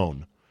states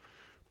alone,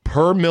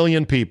 per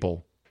million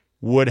people,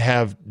 would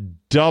have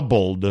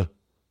doubled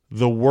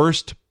the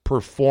worst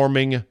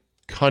performing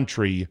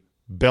country,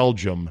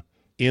 Belgium,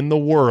 in the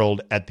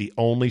world at the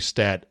only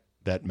stat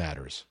that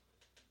matters.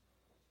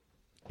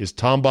 Is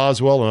Tom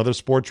Boswell and other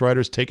sports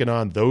writers taking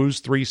on those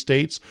three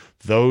states,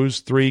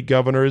 those three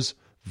governors,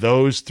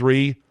 those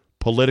three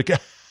political...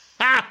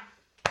 Of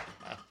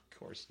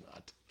course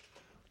not.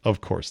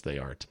 Of course they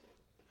aren't.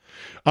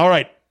 All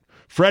right.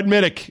 Fred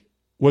Minnick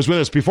was with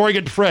us. Before I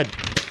get to Fred,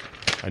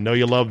 I know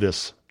you love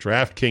this.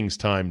 DraftKings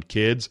time,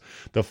 kids.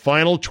 The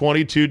final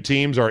 22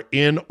 teams are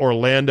in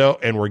Orlando,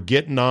 and we're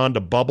getting on to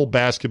bubble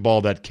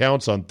basketball that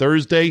counts on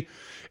Thursday.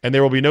 And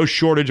there will be no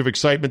shortage of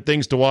excitement,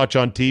 things to watch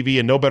on TV,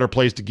 and no better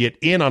place to get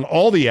in on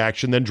all the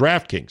action than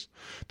DraftKings,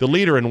 the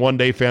leader in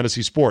one-day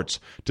fantasy sports.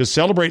 To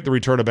celebrate the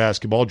return of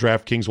basketball,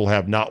 DraftKings will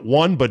have not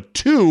one, but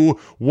two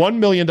 $1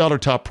 million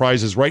top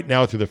prizes right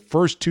now through the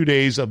first 2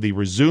 days of the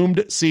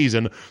resumed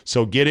season.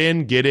 So get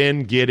in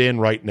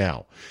right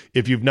now.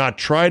 If you've not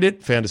tried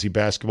it, fantasy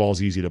basketball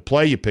is easy to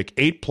play. You pick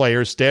 8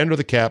 players, stand under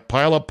the cap,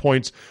 pile up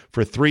points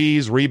for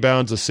threes,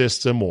 rebounds,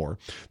 assists, and more.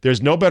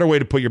 There's no better way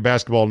to put your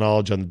basketball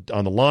knowledge on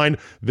the line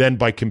than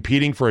by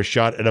competing for a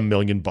shot at $1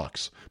 million.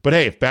 But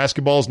hey, if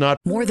basketball's not...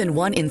 More than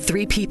 1 in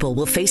 3 people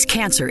will face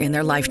cancer in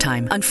their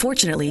lifetime.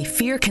 Unfortunately,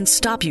 fear can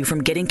stop you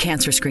from getting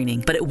cancer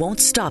screening, but it won't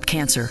stop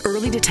cancer.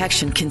 Early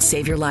detection can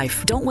save your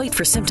life. Don't wait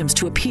for symptoms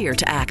to appear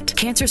to act.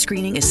 Cancer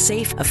screening is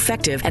safe,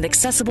 effective, and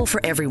accessible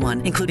for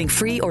everyone, including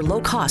free or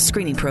low-cost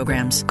screening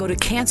programs. Go to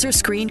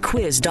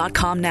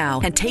CancerScreenQuiz.com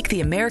now and take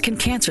the American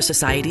Cancer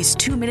Society's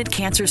 2-minute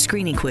cancer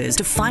screening quiz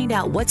to find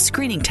out what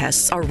screening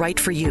tests are right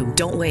for you.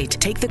 Don't wait.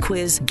 Take the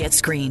quiz. Get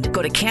screened.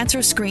 Go to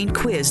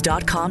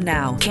CancerScreenQuiz.com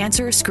now.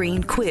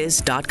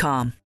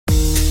 CancerScreenQuiz.com.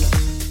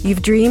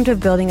 You've dreamed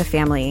of building a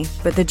family,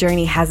 but the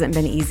journey hasn't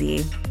been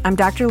easy. I'm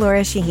Dr.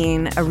 Laura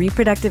Shaheen, a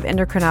reproductive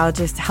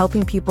endocrinologist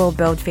helping people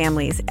build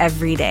families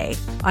every day.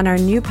 On our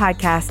new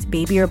podcast,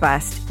 Baby or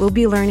Bust, we'll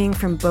be learning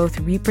from both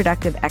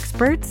reproductive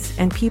experts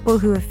and people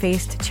who have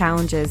faced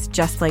challenges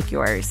just like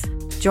yours.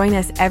 Join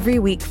us every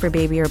week for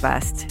Baby or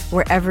Bust,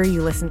 wherever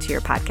you listen to your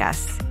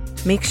podcasts.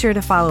 Make sure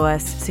to follow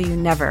us so you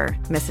never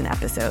miss an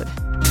episode.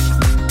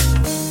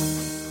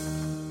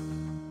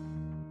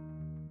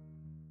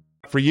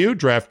 For you,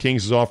 DraftKings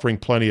is offering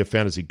plenty of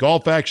fantasy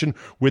golf action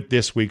with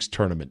this week's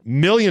tournament.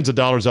 Millions of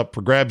dollars up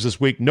for grabs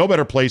this week. No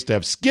better place to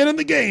have skin in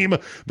the game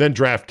than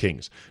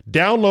DraftKings.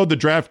 Download the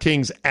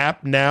DraftKings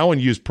app now and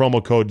use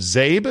promo code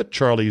ZABE,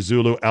 Charlie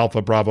Zulu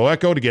Alpha Bravo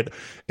Echo, to get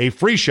a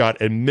free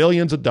shot at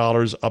millions of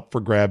dollars up for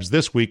grabs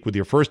this week with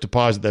your first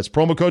deposit. That's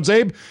promo code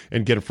ZABE,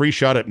 and get a free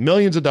shot at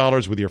millions of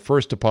dollars with your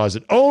first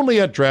deposit only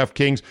at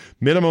DraftKings.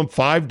 Minimum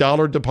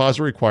 $5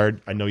 deposit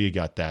required. I know you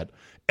got that.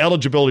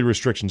 Eligibility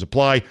restrictions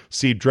apply.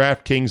 See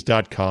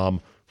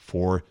DraftKings.com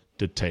for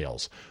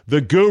details.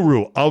 The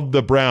guru of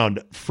the brown,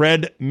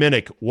 Fred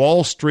Minnick,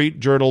 Wall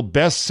Street Journal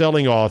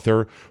best-selling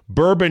author,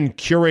 bourbon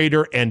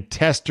curator and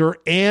tester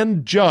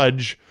and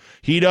judge.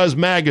 He does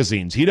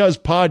magazines. He does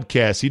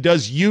podcasts. He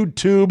does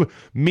YouTube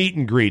meet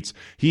and greets.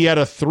 He had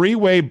a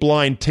 3-way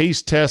blind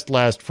taste test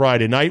last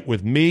Friday night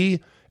with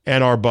me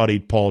and our buddy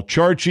Paul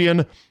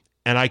Charchian.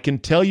 And I can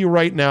tell you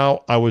right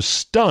now, I was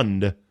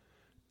stunned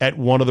at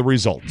one of the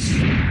results.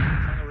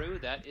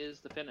 That is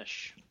the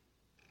finish.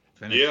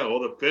 Yeah, well,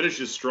 the finish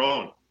is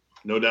strong.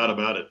 No doubt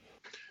about it.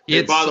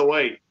 And by the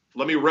way,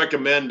 let me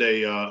recommend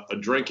a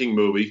drinking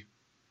movie,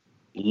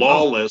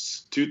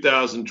 Lawless,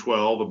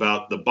 2012,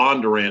 about the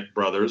Bondurant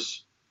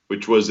brothers,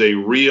 which was a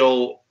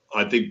real,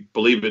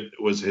 believe it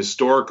was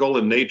historical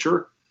in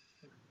nature,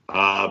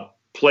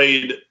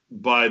 played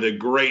by the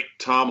great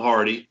Tom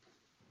Hardy.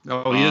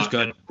 Oh, he is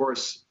good. And of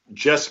course,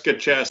 Jessica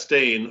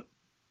Chastain,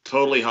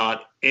 totally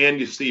hot, and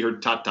you see her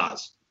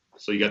tatas.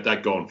 So you got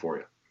that going for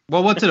you.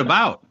 Well, what's it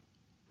about?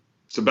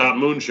 It's about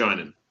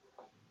moonshining.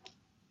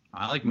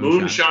 I like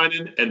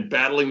moonshining. And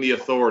battling the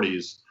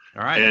authorities.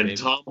 All right. And baby.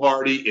 Tom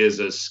Hardy is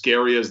as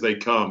scary as they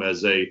come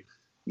as a,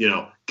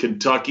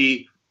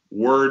 Kentucky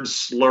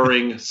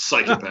word-slurring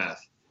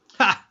psychopath.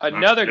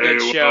 Another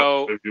good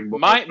show.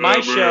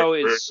 My show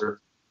is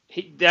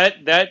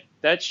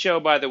that show,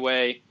 by the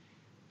way,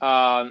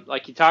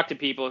 like you talk to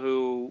people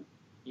who,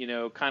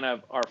 kind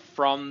of are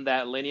from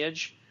that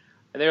lineage,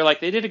 and they're like,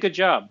 they did a good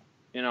job.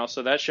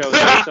 So that show is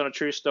based on a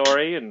true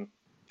story, and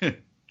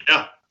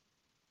yeah.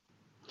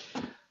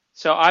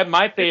 So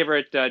my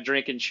favorite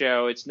drinking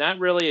show. It's not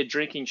really a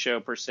drinking show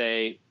per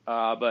se,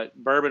 but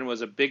bourbon was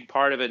a big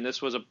part of it, and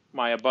this was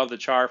my above the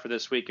char for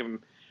this week in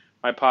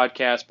my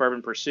podcast,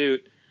 Bourbon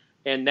Pursuit,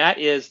 and that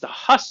is The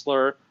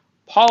Hustler.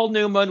 Paul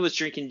Newman was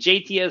drinking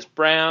JTS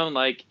Brown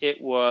like it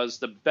was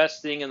the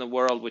best thing in the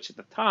world, which at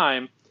the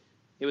time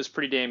it was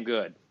pretty damn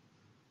good.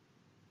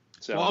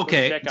 So well,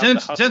 okay,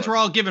 since we're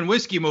all giving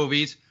whiskey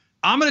movies,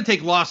 I'm going to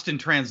take Lost in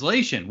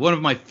Translation, one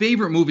of my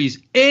favorite movies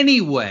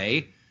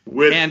anyway,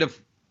 and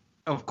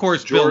of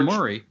course, Bill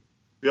Murray.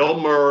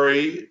 Bill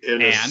Murray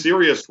in a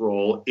serious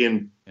role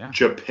in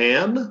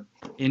Japan?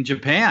 In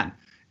Japan.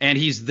 And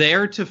he's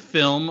there to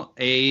film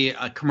a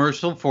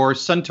commercial for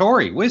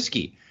Suntory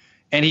whiskey.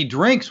 And he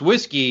drinks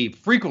whiskey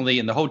frequently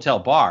in the hotel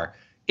bar.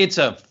 It's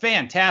a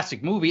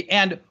fantastic movie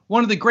and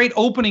one of the great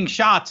opening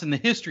shots in the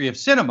history of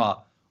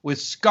cinema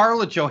with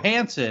Scarlett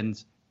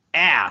Johansson's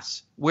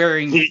ass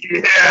wearing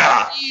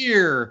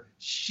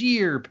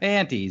sheer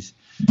panties.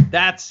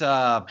 That's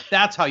how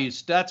you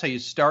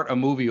start a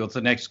movie with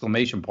an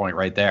exclamation point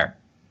right there.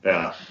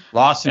 Yeah.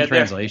 Lost in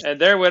Translation.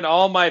 And there went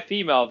all my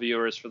female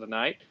viewers for the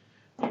night.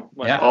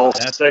 Yeah,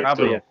 that's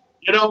probably it.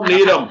 You don't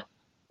need them.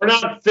 We're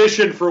not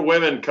fishing for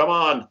women. Come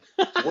on.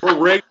 We're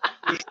rigged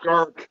for the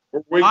shark.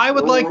 I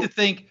would like to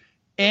think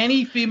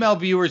any female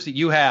viewers that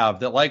you have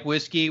that like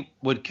whiskey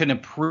can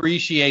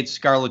appreciate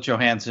Scarlett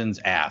Johansson's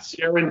ass.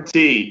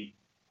 Guaranteed.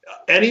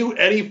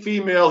 Any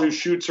female who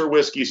shoots her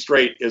whiskey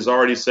straight is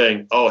already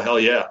saying, "Oh hell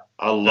yeah,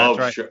 I love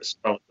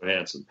Scarlett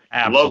Johansson."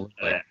 Absolutely. Love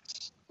that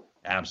ass.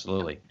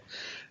 Absolutely.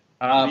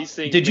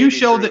 Did you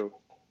show that?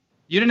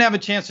 You didn't have a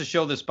chance to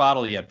show this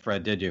bottle yet,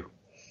 Fred, did you?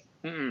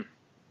 Mm-mm.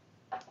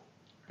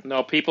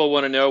 No, people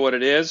want to know what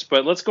it is,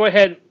 but let's go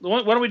ahead.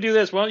 Why don't we do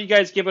this? Why don't you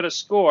guys give it a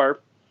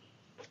score,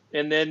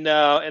 and then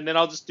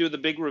I'll just do the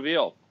big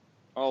reveal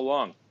all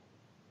along.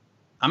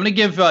 I'm going to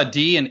give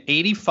D an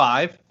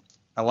 85.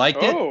 I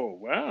liked it. Oh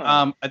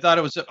wow! I thought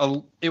it was a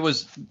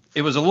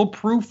little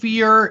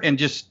proofier and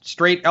just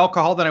straight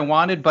alcohol than I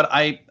wanted. But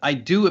I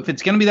do, if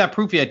it's going to be that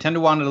proofy, I tend to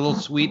want it a little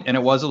sweet, and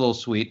it was a little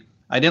sweet.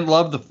 I didn't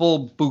love the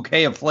full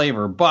bouquet of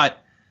flavor,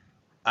 but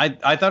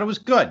I thought it was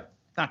good.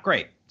 Not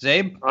great.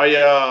 Zabe?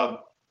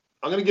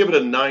 I'm going to give it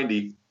a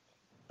 90.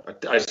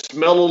 I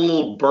smell a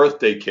little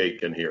birthday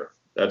cake in here.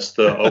 That's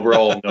the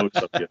overall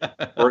notes of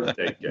it.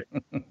 Birthday cake.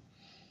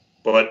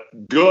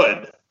 But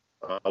good.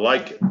 I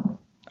like it.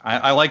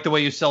 I like the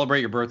way you celebrate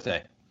your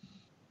birthday.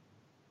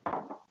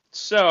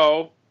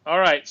 So, all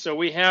right. So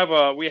we have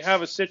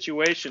a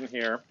situation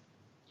here.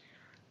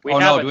 We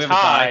have a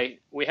tie.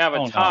 We have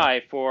a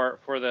tie for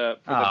the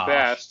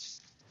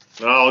best.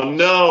 Oh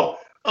no!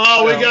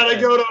 Oh, we got to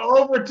go to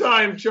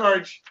overtime,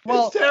 Charge.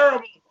 Well, it's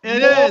terrible.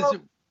 It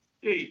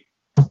is.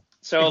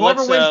 So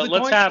whoever wins the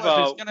let's coin have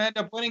flip is going to end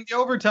up winning the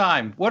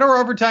overtime. What are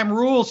overtime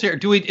rules here?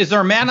 Is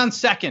there a man on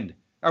second?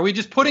 Are we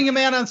just putting a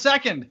man on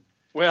second?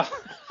 Well,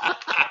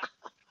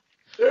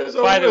 There's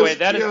a by the way, whiskey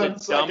that is on the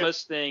second.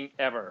 dumbest thing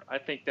ever. I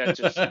think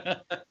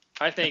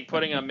I think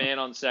putting a man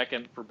on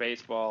second for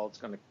baseball, it's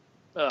going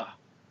to,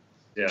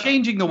 Yeah.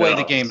 Changing the way No,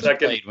 the game's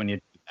second- played when you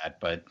do that,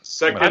 but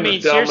Second, I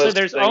mean, the dumbest seriously,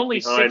 there's thing only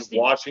behind 60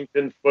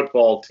 Washington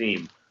football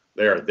team.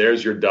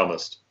 There's your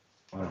dumbest.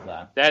 what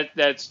was that?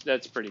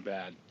 That's pretty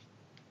bad.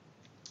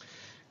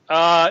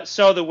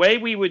 So the way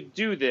we would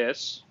do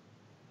this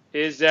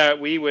is that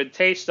we would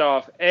taste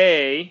off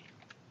A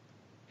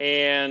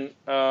and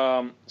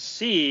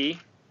C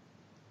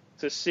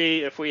to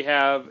see if we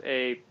have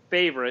a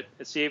favorite.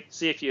 See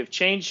if you have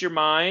changed your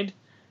mind,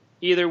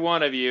 either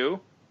one of you,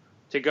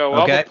 to go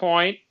up a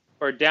point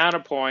or down a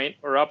point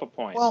or up a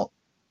point. Well,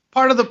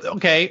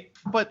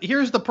 but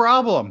here's the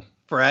problem,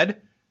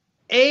 Fred.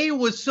 A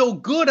was so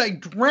good, I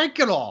drank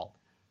it all.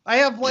 I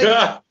have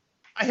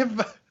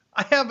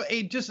I have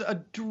just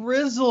a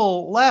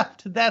drizzle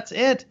left. That's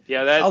it.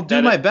 Yeah, I'll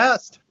do my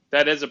best.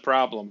 That is a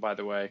problem, by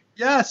the way.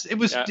 Yes, it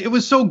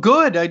was so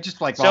good. I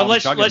just like. So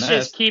let's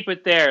just keep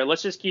it there.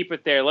 Let's have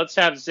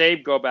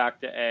Zabe go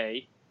back to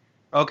A.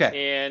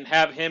 Okay. And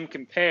have him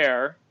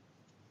compare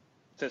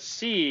to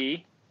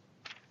C.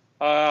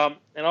 And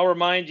I'll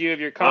remind you of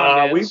your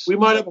comments. We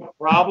might have a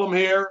problem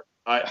here.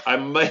 I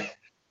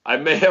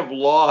may have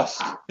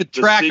lost the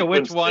track of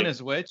which one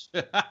is which.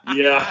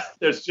 Yeah,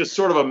 there's just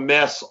sort of a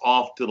mess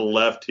off to the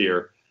left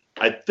here.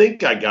 I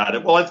think I got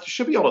it. Well, I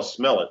should be able to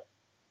smell it.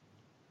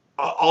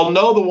 I'll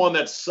know the one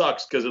that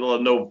sucks because it'll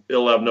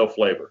have no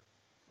flavor.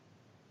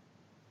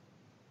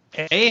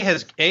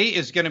 A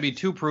is going to be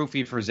too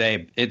proofy for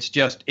Zabe.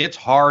 It's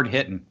hard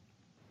hitting.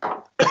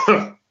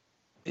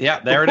 Yeah,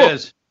 there it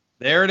is.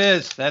 There it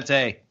is. That's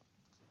A.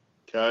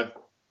 Okay.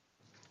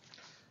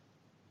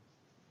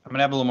 I'm going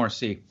to have a little more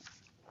C.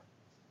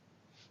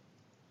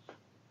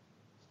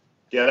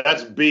 Yeah,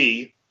 that's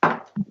B.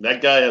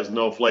 That guy has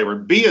no flavor.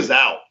 B is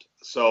out,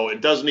 so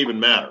it doesn't even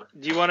matter.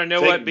 Do you want to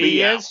know Take what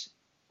B out. is?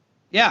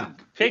 Yeah.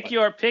 Pick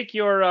your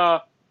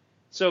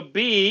so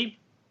B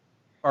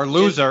or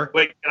loser.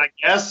 Wait, can I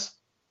guess?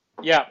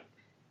 Yeah.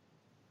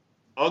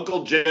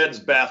 Uncle Jed's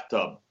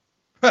bathtub.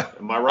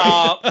 Am I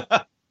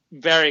right?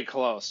 Very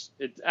close.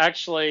 It's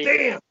actually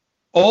Damn.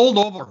 Old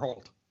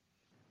Overholt.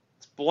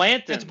 It's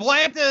Blanton. It's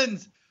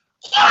Blanton's.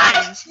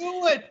 I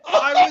knew it.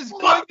 I was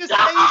going to say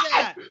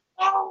that.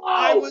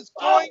 I was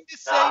going to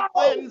say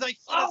Blanton's. I should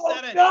have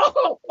said it.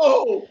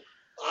 No.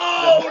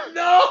 Oh,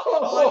 no.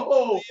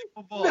 Unbelievable.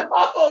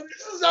 No,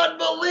 this is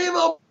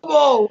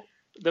unbelievable.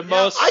 The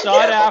most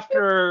sought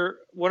after,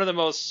 one of the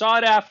most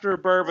sought after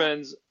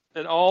bourbons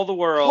in all the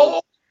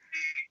world.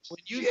 When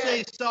you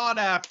say sought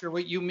after,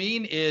 what you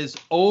mean is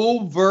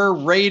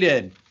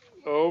overrated.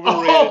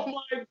 Overrated. Oh,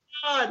 my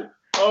God.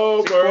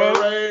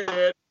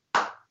 Overrated.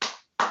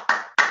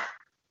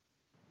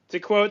 To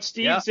quote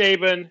Steve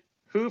Zabin,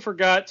 who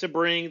forgot to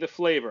bring the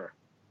flavor?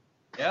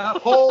 Yeah.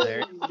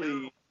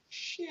 Holy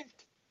shit.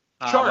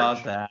 How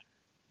about that?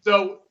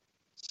 So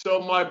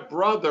my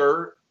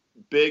brother,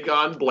 big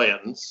on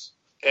Blanton's,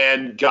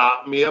 and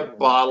got me a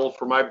bottle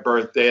for my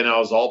birthday, and I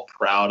was all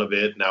proud of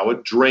it, and I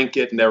would drink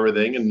it and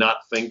everything and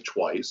not think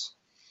twice.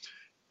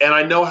 And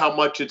I know how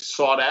much it's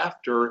sought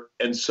after,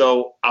 and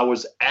so I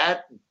was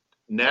at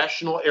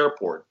National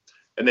Airport,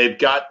 and they've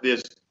got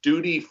this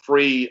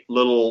duty-free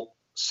little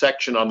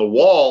section on the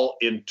wall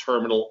in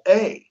Terminal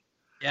A.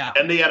 Yeah.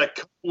 And they had a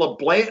couple of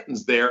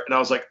Blantons there, and I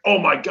was like, oh,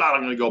 my God,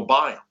 I'm going to go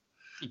buy them.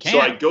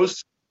 So I go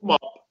scoop them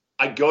up.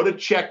 I go to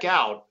check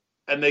out,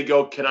 and they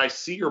go, can I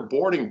see your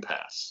boarding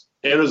pass?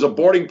 And it was a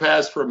boarding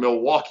pass for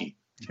Milwaukee.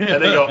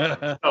 And they go,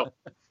 no.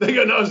 They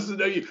go, no,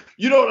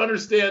 you don't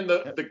understand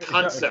the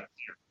concept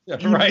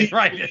here. Right.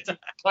 It's a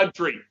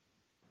country.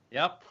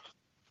 Yep.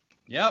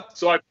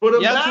 So I put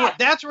them back.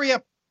 That's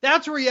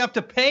where you have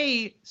to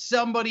pay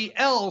somebody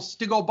else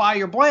to go buy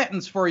your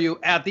Blantons for you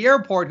at the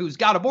airport who's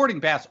got a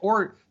boarding pass,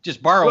 or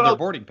just borrow their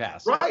boarding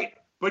pass. Right.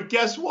 But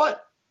guess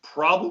what?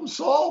 Problem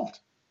solved.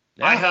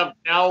 Yeah. I have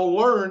now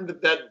learned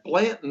that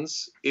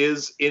Blanton's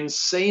is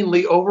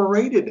insanely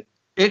overrated.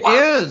 It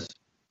is.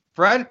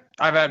 Fred,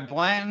 I've had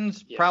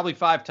Blanton's probably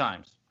 5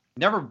 times.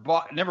 Never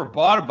bought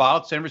a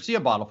bottle, never see a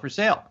bottle for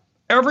sale.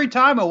 Every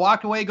time I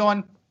walked away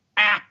going,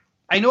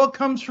 I know it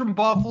comes from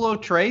Buffalo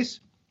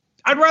Trace.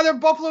 I'd rather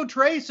Buffalo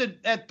Trace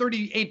at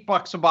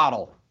 $38 a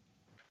bottle.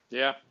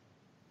 Yeah.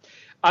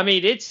 I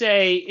mean,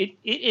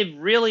 it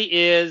really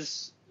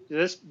is,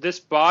 this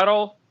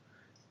bottle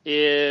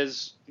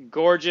is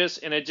gorgeous,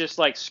 and it just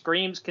like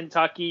screams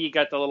Kentucky. You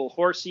got the little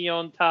horsey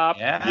on top.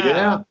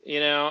 Yeah. You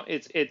know,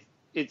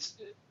 it's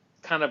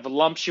kind of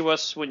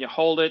voluptuous when you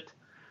hold it.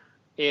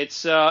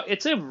 It's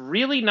a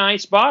really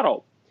nice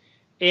bottle.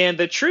 And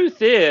the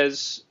truth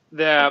is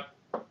that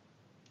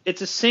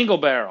it's a single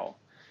barrel.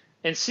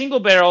 And single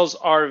barrels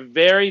are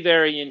very,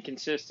 very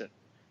inconsistent.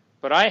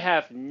 But I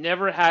have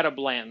never had a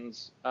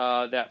Blanton's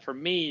that, for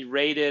me,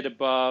 rated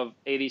above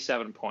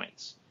 87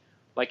 points.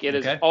 Like, it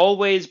has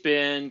always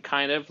been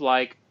kind of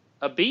like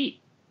a B.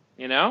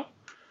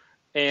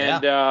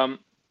 And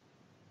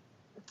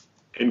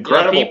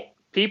incredible.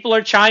 People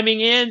are chiming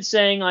in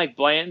saying like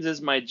Blanton's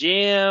is my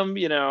jam.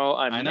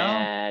 I'm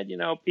mad.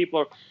 People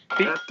are.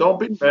 Don't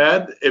be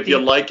mad. If you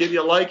like it,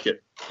 you like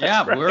it.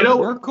 Yeah,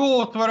 we're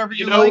cool with whatever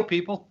you like,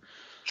 people.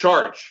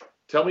 Charge.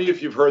 Tell me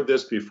if you've heard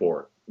this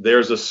before.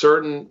 There's a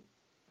certain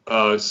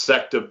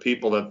sect of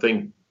people that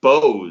think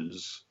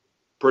Bose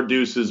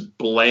produces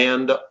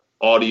bland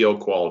audio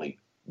quality.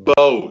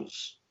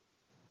 Bose.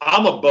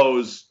 I'm a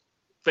Bose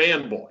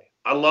fanboy.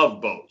 I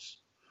love Bose.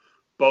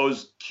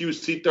 Bose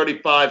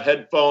QC35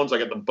 headphones. I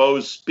got the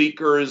Bose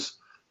speakers.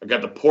 I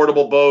got the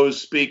portable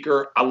Bose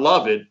speaker. I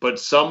love it, but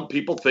some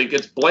people think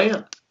it's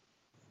bland.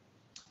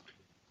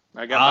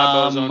 I got my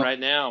Bose on right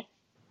now.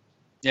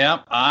 Yeah,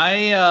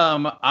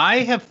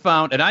 I have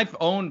found, and I've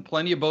owned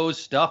plenty of Bose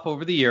stuff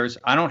over the years.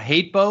 I don't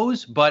hate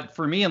Bose, but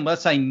for me,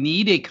 unless I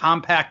need a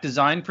compact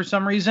design for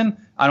some reason,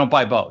 I don't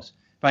buy Bose.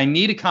 If I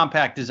need a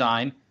compact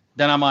design,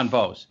 then I'm on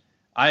Bose.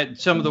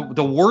 Some of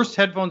the worst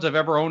headphones I've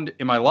ever owned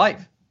in my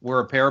life were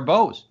a pair of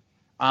Bose.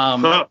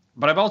 But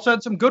I've also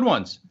had some good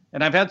ones,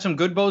 and I've had some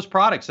good Bose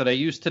products that I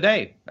use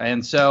today.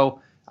 And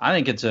so I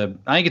think it's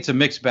a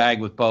mixed bag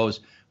with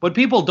Bose. What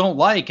people don't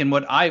like, and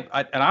what I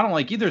don't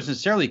like either, is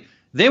necessarily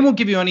they won't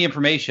give you any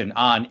information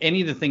on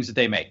any of the things that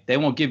they make. They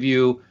won't give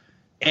you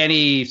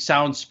any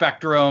sound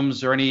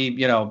spectrums or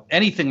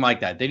anything like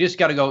that. They just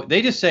got to go.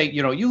 They just say,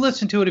 you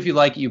listen to it. If you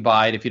like it, you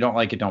buy it. If you don't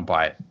like it, don't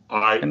buy it.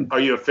 All right. Are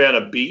you a fan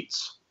of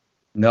Beats?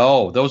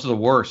 No, those are the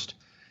worst.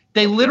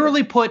 They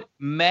literally put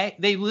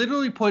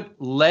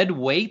lead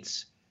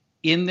weights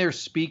in their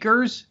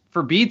speakers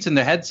for Beats and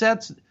the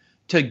headsets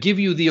to give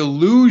you the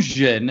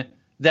illusion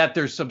that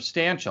they're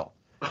substantial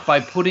by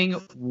putting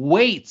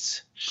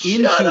weights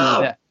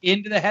into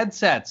the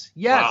headsets.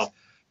 Yes. Wow.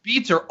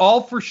 Beats are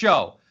all for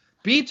show.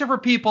 Beats are for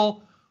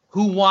people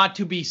who want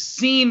to be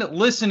seen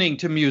listening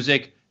to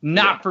music,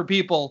 not for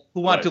people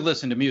who want to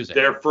listen to music.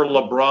 They're for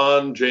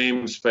LeBron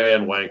James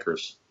fan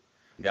wankers.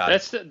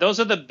 Those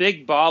are the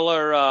big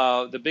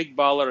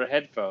baller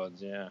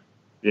headphones. Yeah.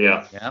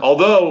 Yeah.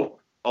 Although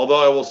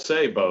I will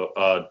say,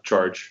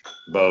 Charge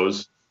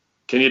Bose,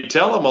 can you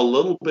tell I'm a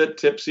little bit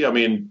tipsy? I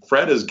mean,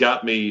 Fred has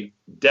got me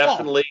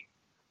definitely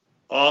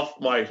off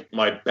my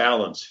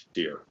balance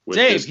here. With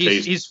Dave,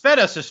 he's fed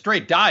us a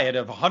straight diet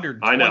of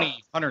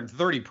 120,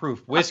 130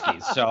 proof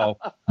whiskeys. So,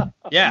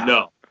 yeah.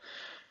 No.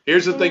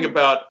 Here's the thing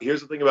about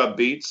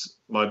Beats.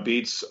 My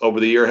Beats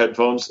over-the-ear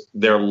headphones,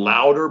 they're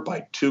louder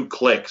by 2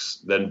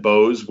 clicks than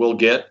Bose will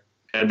get.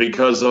 And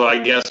because of, I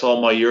guess,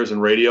 all my years in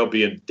radio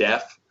being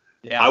deaf,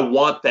 I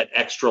want that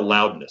extra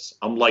loudness.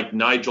 I'm like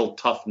Nigel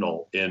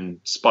Tufnell in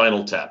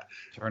Spinal Tap.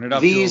 Turn it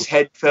up. These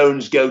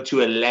headphones go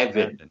to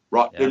 11.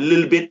 Right, they're a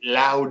little bit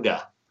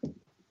louder.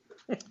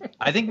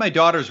 I think my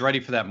daughter's ready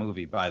for that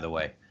movie, by the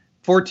way.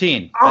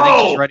 14. I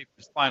think she's ready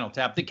for Spinal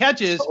Tap. The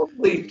catch is,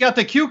 you got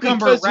the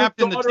cucumber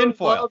wrapped in the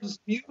tinfoil. Loves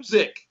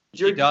music.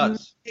 She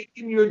does. You're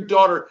taking your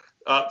daughter.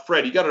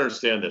 Fred, you got to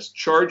understand this.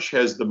 Charge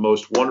has the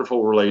most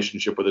wonderful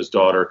relationship with his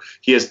daughter.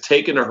 He has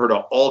taken her to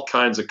all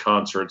kinds of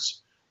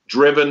concerts,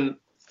 driven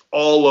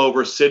all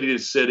over city to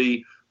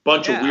city,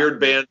 bunch of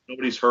weird bands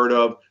nobody's heard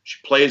of. She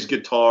plays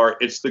guitar.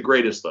 It's the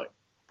greatest thing.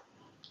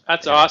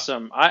 That's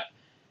awesome. I'm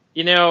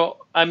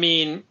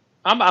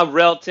a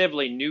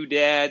relatively new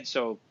dad,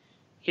 so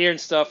hearing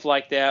stuff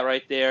like that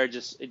right there,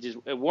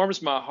 it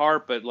warms my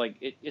heart. But like,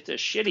 it's a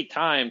shitty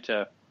time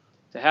to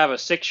have a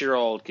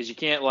 6-year-old, because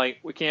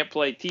we can't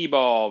play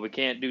t-ball, we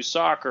can't do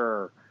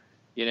soccer.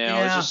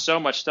 There's just so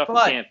much stuff we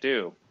can't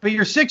do. But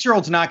your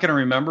 6-year-old's not going to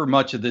remember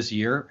much of this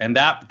year, and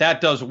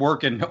that does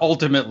work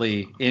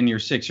ultimately in your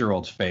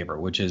 6-year-old's favor,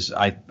 which is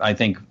I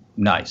think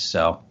nice.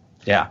 So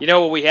yeah.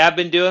 What we have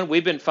been doing?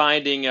 We've been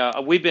finding you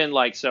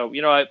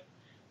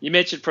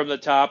mentioned from the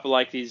top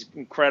like these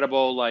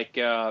incredible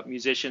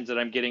musicians that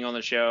I'm getting on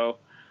the show.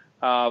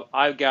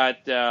 I've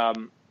got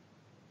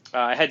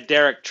I had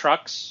Derek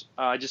Trucks.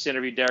 I just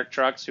interviewed Derek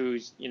Trucks,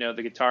 who's the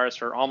guitarist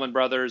for Allman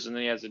Brothers, and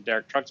then he has a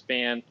Derek Trucks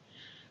band.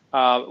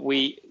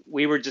 We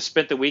were just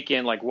spent the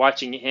weekend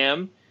watching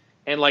him,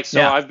 and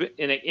I've been,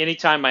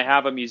 anytime I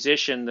have a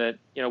musician that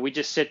we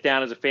just sit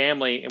down as a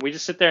family and we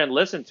just sit there and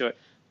listen to it.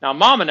 Now,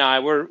 Mom and I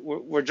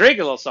we're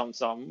drinking a little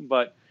something,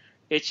 but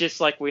it's just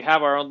we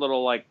have our own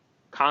little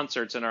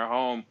concerts in our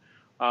home.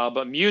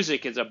 But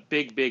music is a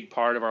big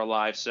part of our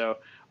life. So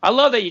I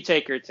love that you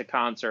take her to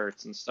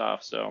concerts and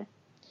stuff. So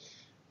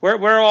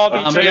we're all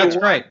that's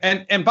right.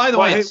 And by the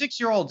way,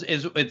 6-year-olds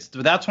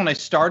that's when I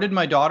started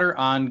my daughter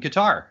on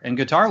guitar and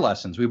guitar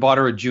lessons. We bought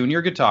her a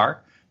junior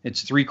guitar.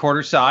 It's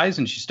 3/4 size,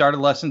 and she started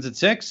lessons at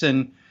 6,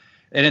 and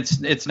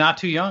it's not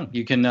too young.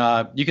 You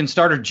can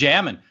start her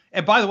jamming.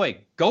 And by the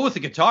way, go with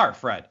the guitar,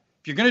 Fred.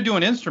 If you're going to do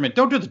an instrument,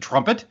 don't do the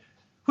trumpet.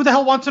 Who the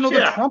hell wants to know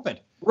the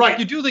trumpet? Right.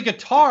 You do the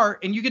guitar,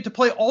 and you get to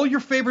play all your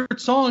favorite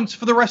songs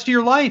for the rest of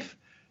your life.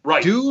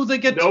 Right. Do the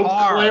guitar. No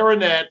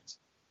clarinet.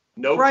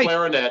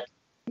 Clarinet.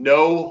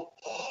 No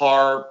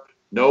harp.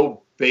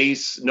 No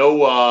bass.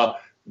 No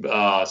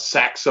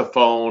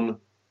saxophone.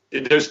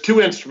 There's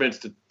 2 instruments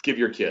to give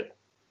your kid.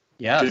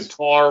 Yes.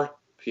 Guitar,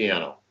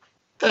 piano.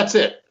 That's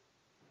it.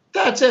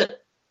 That's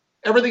it.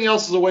 Everything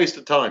else is a waste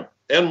of time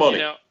and money.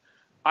 You know,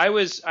 I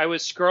was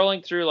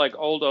scrolling through like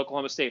old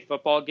Oklahoma State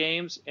football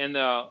games, and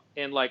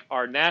like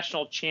our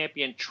national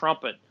champion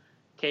trumpet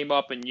came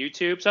up in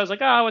YouTube. So I was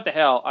like, oh, what the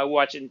hell? I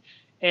watched it,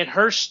 and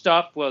her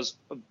stuff was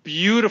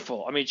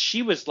beautiful. I mean,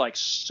 she was like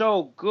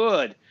so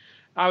good.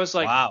 I was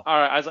like, wow. All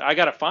right, I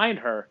got to find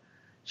her.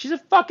 She's a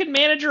fucking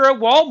manager at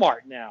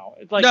Walmart now.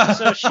 It's like,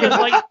 so she has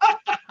like,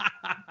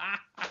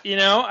 you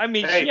know, I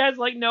mean, she has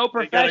like no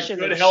profession.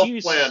 They got a good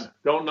health plan.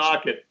 Don't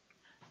knock it.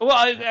 Well,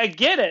 I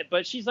get it,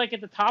 but she's like at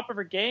the top of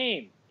her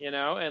game, you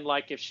know, and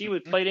like if she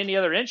would played any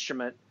other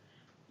instrument,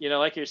 you know,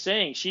 like you're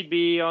saying, she'd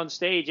be on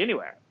stage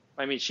anywhere.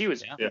 I mean, she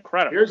was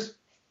incredible.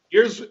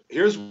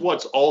 Here's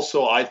what's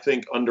also, I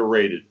think,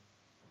 underrated.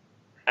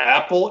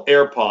 Apple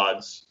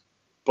AirPods,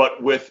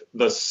 but with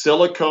the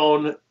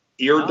silicone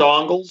ear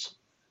dongles,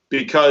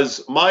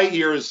 because my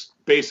ears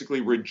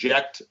basically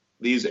reject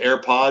these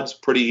AirPods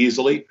pretty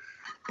easily,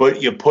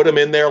 but you put them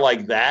in there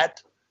like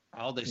that,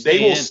 they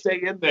will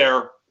stay in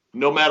there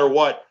no matter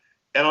what.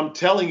 And I'm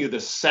telling you, the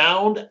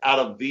sound out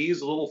of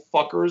these little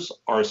fuckers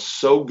are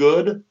so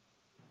good,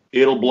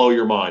 it'll blow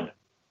your mind.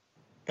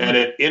 And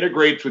it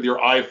integrates with your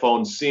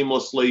iPhone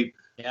seamlessly.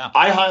 Yeah.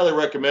 I highly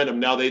recommend them.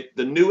 Now, the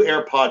new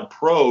AirPod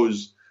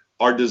Pros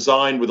are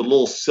designed with a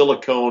little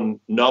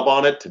silicone nub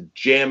on it to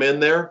jam in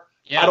there.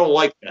 Yeah. I don't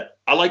like that.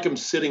 I like them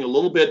sitting a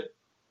little bit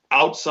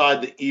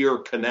outside the ear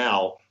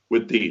canal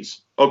with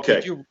these.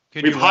 Okay.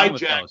 We've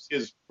hijacked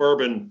his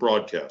bourbon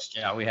broadcast.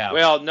 Yeah, we have.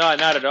 Well, no,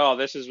 not at all.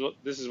 This is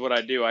what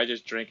I do. I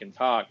just drink and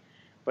talk.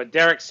 But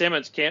Derek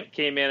Simmons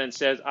came in and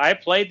says, I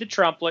played the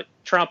trumpet,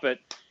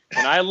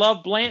 and I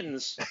love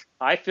Blanton's.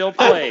 I feel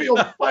played.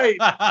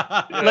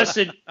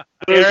 Listen,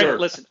 Derek,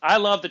 listen, I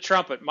love the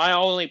trumpet. My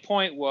only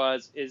point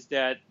is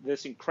that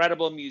this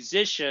incredible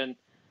musician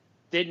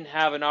didn't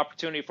have an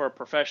opportunity for a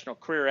professional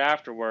career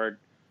afterward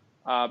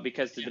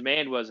because the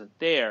demand wasn't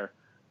there.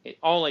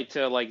 Only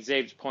to, like,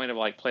 Zabe's point of,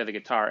 like, play the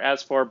guitar.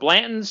 As for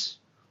Blanton's,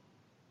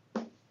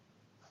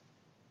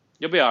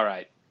 you'll be all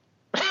right.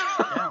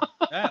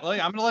 I'm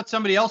going to let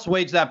somebody else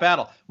wage that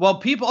battle.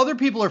 While other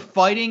people are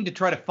fighting to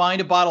try to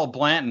find a bottle of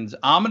Blanton's,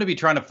 I'm going to be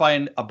trying to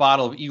find a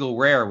bottle of Eagle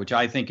Rare, which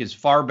I think is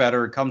far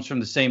better. It comes from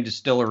the same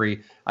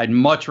distillery. I'd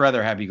much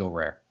rather have Eagle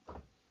Rare.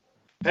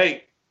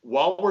 Hey,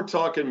 while we're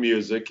talking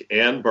music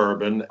and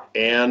bourbon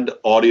and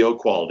audio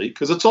quality,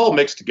 because it's all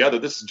mixed together,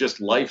 this is just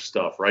life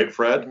stuff, right,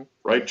 Fred? Mm-hmm.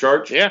 Right,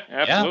 Charge? Yeah,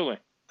 absolutely.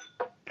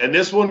 Yeah. And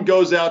this one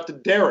goes out to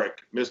Derek,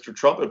 Mr.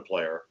 Trumpet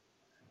Player.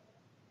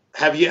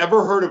 Have you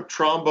ever heard of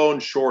Trombone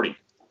Shorty?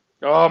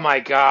 Oh,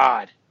 my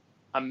God.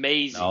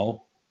 Amazing.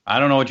 No, I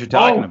don't know what you're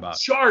talking about.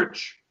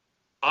 Charge.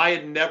 I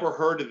had never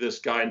heard of this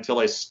guy until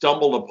I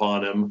stumbled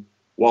upon him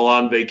while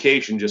on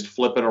vacation just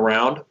flipping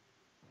around.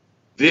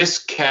 This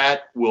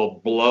cat will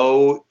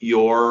blow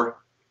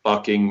your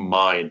fucking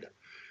mind.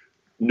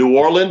 New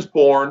Orleans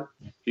born.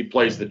 He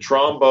plays the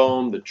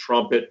trombone, the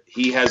trumpet.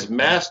 He has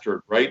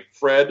mastered, right,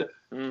 Fred,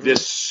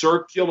 this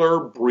circular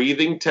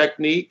breathing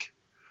technique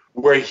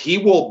where he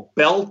will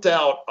belt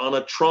out on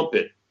a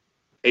trumpet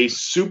a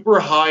super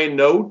high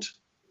note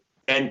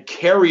and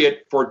carry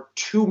it for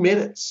 2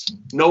 minutes.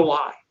 No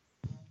lie.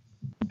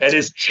 And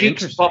his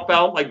cheeks puff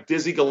out like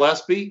Dizzy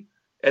Gillespie.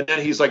 And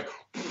then he's like...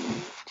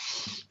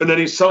 And then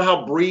he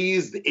somehow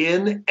breathed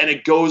in, and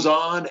it goes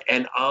on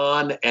and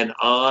on and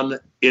on.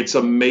 It's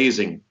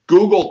amazing.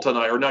 Google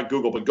tonight, or not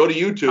Google, but go to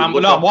YouTube.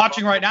 I'm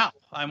watching right now.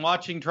 I'm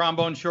watching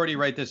Trombone Shorty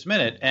right this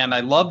minute, and I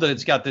love that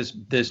it's got this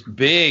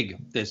big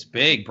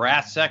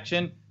brass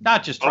section.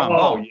 Not just trombone.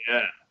 Oh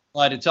yeah.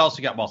 But it's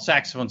also got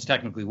saxophone's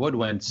technically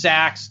woodwind,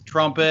 sax,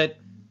 trumpet,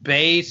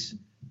 bass.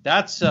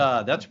 That's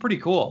pretty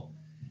cool.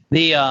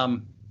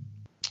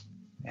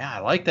 Yeah, I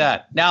like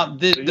that. Now,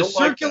 the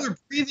circular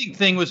breathing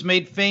thing was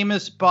made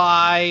famous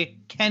by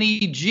Kenny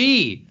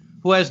G,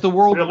 who has the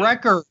world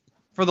record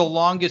for the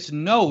longest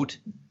note.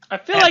 I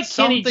feel like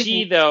Kenny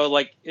G, though,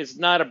 like, is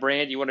not a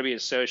brand you want to be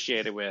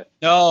associated with.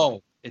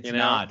 No, it's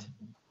not.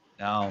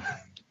 No.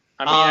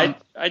 I mean,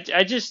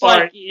 I just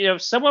like,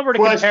 if someone were to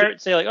compare it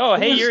and say, like, oh,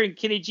 hey, you're in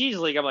Kenny G's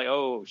league, I'm like,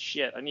 oh,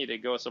 shit, I need to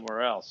go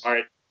somewhere else. All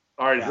right.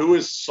 Yeah. Who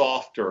is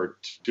softer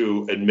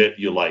to admit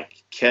you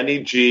like,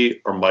 Kenny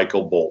G or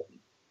Michael Bolton?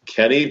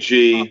 Kenny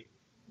G,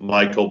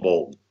 Michael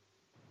Bolton.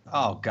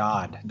 Oh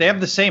God, they have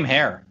the same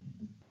hair.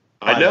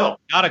 I know.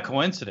 Not a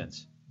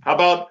coincidence. How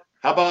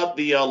about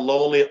the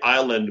Lonely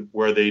Island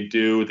where they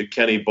do the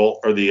Kenny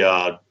Bolton or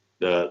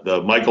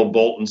the Michael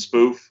Bolton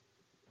spoof?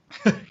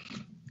 Do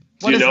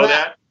you know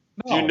that?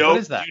 No, do you know? What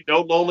is that? Do you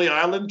know Lonely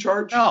Island,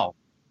 Charge? No.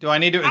 Do I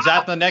need to? Is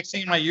that the next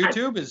thing on my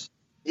YouTube?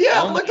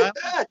 Yeah, look at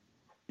that.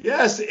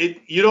 Yes,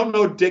 you don't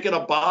know Dick in a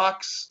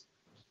Box.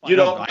 You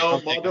don't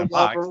know Mother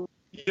Lover.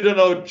 You don't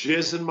know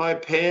Jizz in My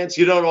Pants.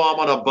 You don't know I'm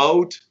on a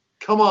boat.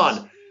 Come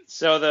on.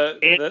 So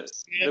the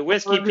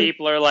whiskey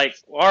people are like,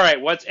 all right,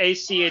 what's A,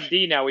 C, and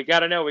D now? We got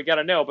to know.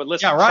 But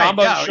listen,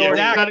 Trombone Shorty.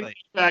 Exactly.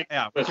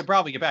 We should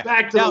probably get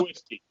back to the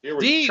whiskey. D,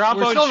 we're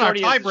still in our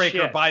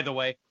tiebreaker, by the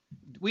way.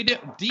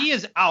 D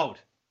is out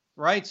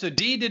right? So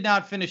D did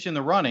not finish in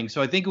the running,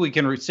 so I think we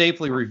can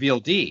safely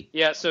reveal D.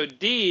 Yeah, so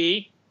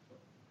D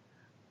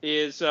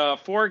is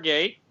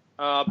Four-Gate,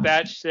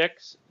 batch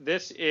 6.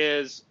 This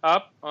is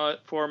up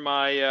for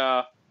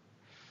my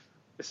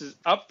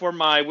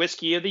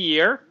whiskey of the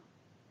year.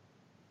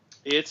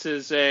 This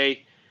is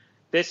a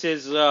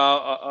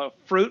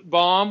fruit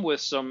bomb with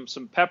some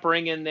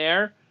peppering in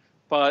there,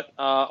 but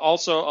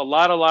also a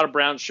lot of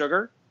brown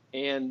sugar,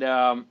 and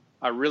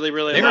I really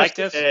like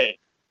this. A,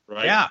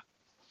 right? Yeah.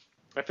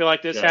 I feel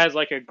like this has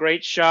like a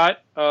great shot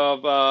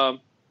of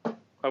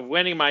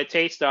winning my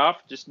taste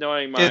off. Just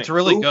knowing my. It's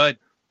really good,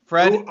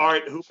 Fred.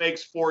 Who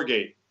makes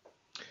Four-Gate?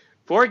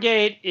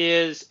 Four-Gate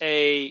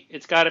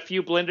it's got a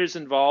few blenders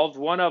involved.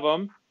 One of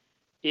them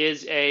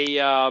is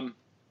a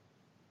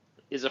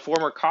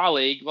former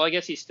colleague. Well, I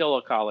guess he's still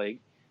a colleague,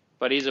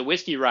 but he's a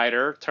whiskey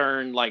writer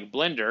turned like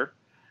blender,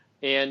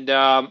 and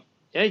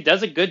he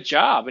does a good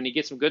job, and he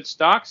gets some good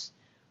stocks.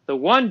 The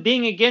one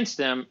ding against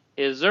them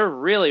is they're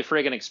really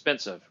friggin'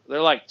 expensive.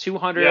 They're like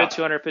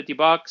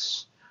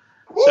 $250.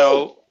 Woo!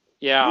 So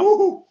yeah,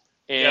 Woo!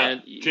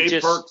 and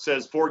Jay Perk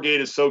says Four-Gate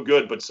is so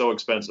good but so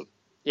expensive.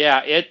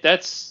 Yeah,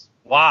 that's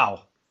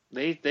wow.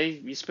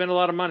 You spend a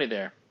lot of money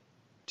there.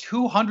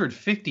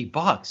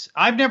 $250.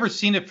 I've never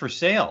seen it for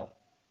sale.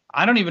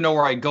 I don't even know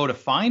where I'd go to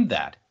find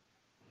that.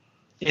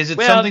 Is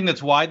it something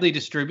that's widely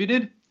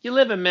distributed? You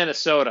live in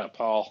Minnesota,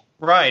 Paul.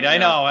 Right, I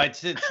know.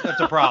 That's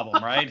a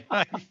problem, right?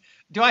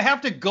 Do I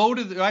have to go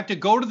to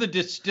the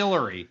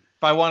distillery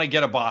if I want to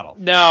get a bottle?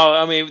 No,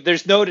 I mean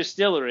there's no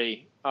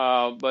distillery,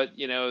 but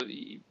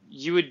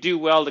you would do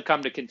well to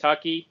come to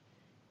Kentucky,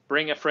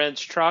 bring a friend's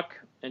truck,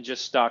 and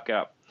just stock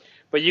up.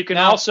 But you can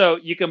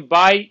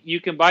buy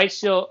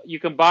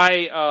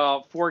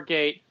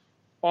Four-Gate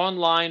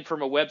online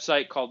from a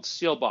website called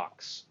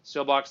Sealbox.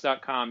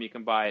 Sealbox.com. You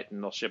can buy it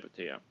and they'll ship it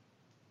to you.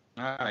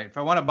 All right. If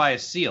I want to buy a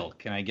seal,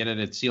 can I get it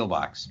at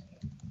Sealbox?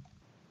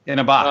 In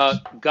a box.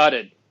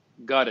 Gutted.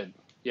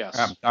 Yes.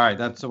 All right.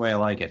 That's the way I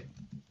like it.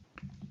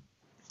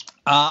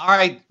 All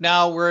right.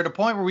 Now we're at a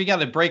point where we got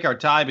to break our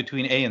tie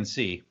between A and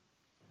C.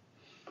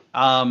 We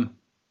don't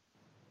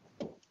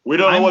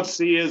know what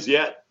C is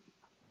yet.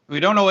 We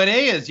don't know what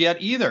A is yet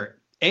either.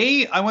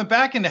 A, I went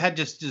back and had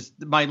just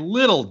my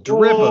little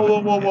drip of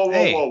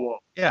it. Whoa.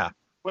 Yeah.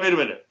 Wait a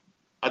minute.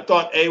 I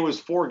thought A was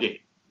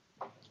Four-Gate.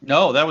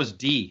 No, that was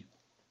D.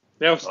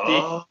 That was D.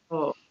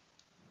 Oh.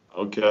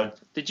 Okay.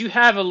 Did you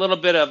have a little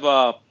bit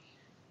of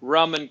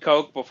rum and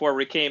Coke before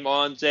we came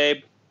on,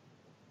 Zabe?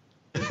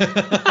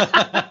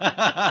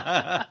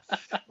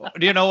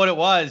 Do you know what it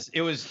was?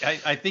 It was,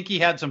 I think he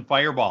had some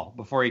Fireball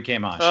before he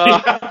came on.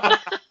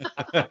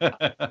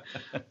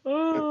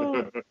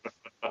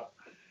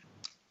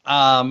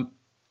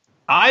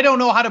 I don't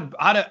know how to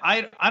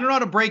I don't know how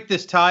to break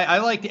this tie. I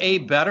liked A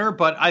better,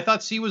 but I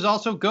thought C was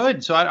also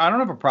good, so I don't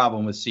have a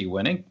problem with C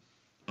winning.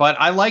 But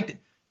I liked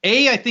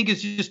A. I think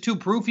is just too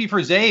proofy for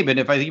Zabe, and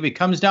if it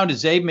comes down to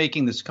Zabe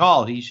making this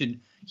call, he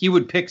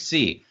would pick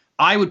C.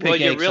 I would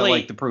pick A because I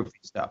like the proofy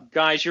stuff.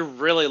 Guys, you're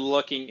really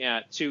looking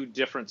at two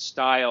different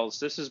styles.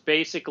 This is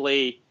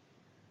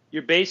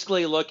you're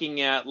basically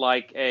looking at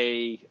like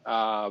a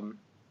I'm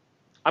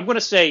going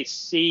to say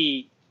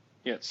C.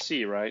 Yeah, it's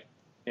C, right?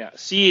 Yeah,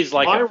 C is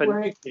like a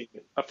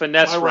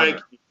finesse runner.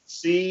 Ranking,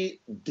 C,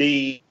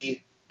 D,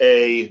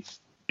 A,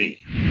 B.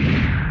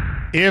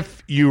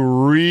 If you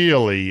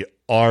really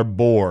are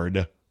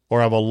bored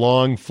or have a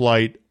long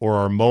flight or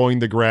are mowing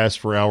the grass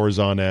for hours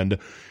on end,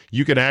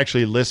 you can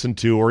actually listen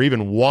to or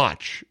even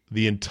watch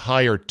the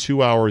entire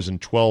 2 hours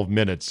and 12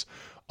 minutes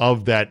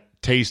of that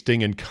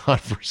tasting and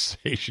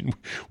conversation.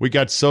 We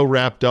got so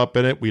wrapped up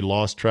in it, we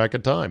lost track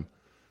of time.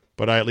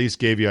 But I at least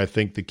gave you, I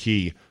think, the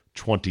key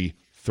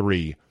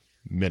 23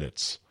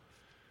 minutes.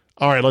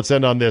 All right, let's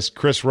end on this.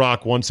 Chris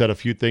Rock once had a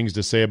few things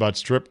to say about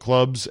strip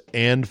clubs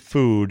and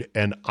food,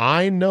 and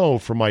I know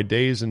from my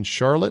days in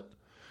Charlotte,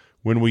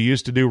 when we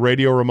used to do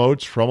radio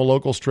remotes from a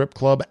local strip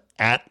club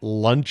at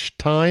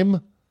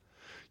lunchtime,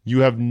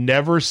 you have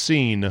never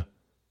seen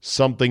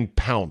something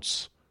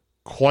pounce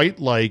quite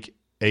like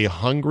a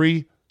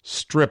hungry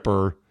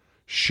stripper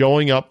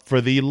showing up for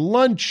the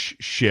lunch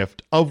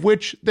shift, of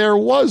which there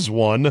was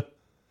one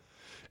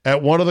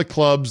at one of the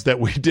clubs that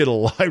we did a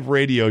live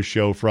radio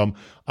show from.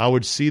 I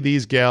would see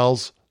these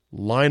gals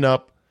line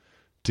up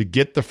to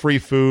get the free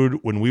food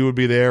when we would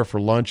be there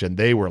for lunch, and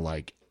they were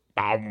like,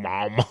 nom,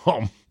 nom,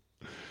 nom.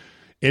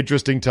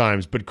 Interesting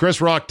times. But Chris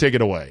Rock, take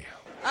it away.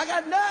 I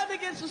got nothing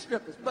against the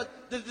strippers,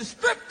 but the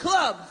strip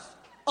clubs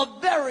are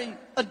very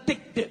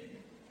addictive.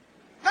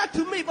 Not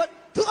to me, but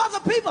to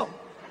other people.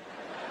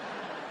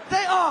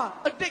 They are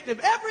addictive.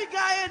 Every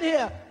guy in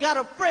here got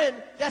a friend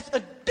that's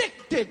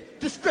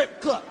addicted to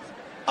strip clubs.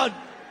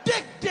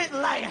 Addicted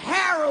like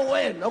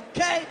heroin,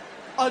 okay?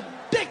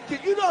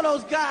 Addicted. You know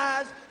those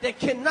guys that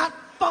cannot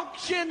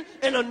function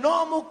in a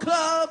normal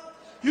club?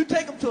 You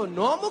take them to a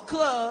normal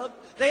club,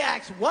 they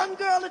ask one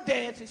girl to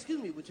dance.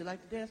 Excuse me, would you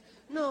like to dance?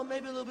 No,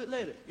 maybe a little bit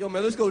later. Yo,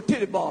 man, let's go to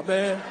titty bar,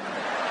 man.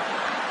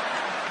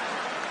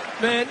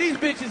 Man, these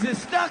bitches is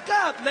stuck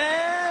up,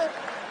 man.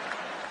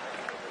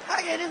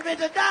 I gave this bitch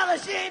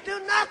 $1. She ain't do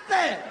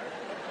nothing.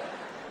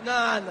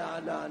 Nah.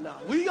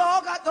 We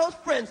all got those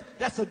friends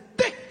that's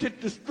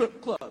addicted to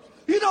strip clubs.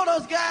 You know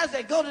those guys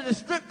that go to the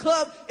strip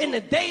club in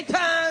the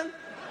daytime?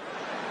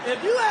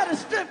 If you at a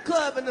strip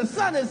club and the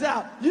sun is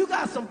out, you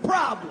got some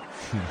problems.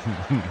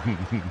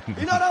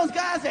 You know those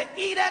guys that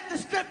eat at the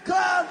strip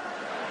club?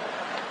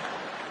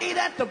 Eat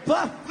at the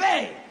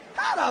buffet.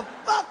 How the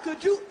fuck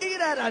could you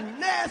eat at a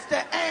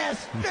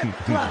nasty-ass strip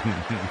club?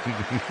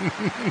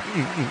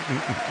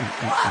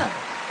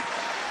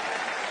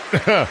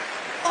 What?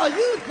 Are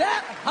you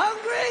that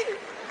hungry?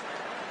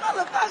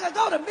 Motherfucker,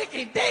 go to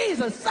Mickey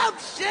D's or some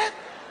shit.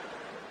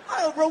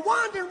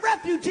 Rwandan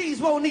refugees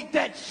won't eat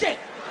that shit.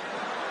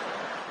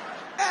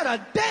 At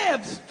a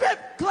damn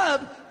strip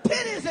club,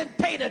 titties and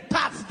tater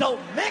tots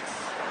don't mix.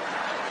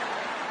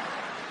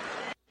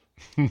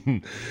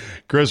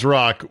 Chris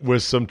Rock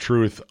with some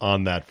truth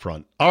on that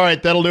front. All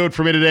right, that'll do it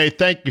for me today.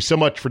 Thank you so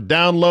much for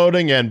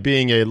downloading and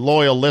being a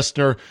loyal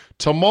listener.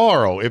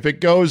 Tomorrow, if it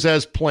goes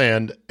as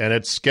planned and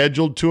it's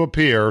scheduled to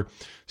appear,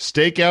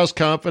 Steakhouse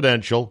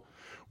Confidential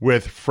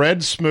with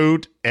Fred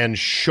Smoot and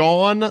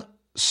Sean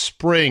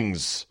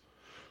Springs,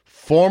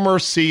 former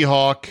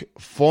Seahawk,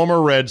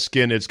 former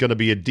Redskin. It's going to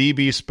be a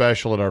DB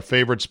special at our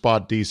favorite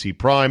spot, DC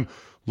Prime.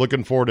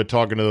 Looking forward to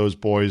talking to those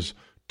boys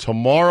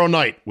tomorrow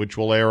night, which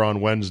will air on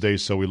Wednesday,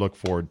 so we look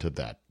forward to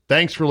that.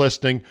 Thanks for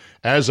listening.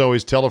 As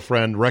always, tell a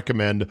friend,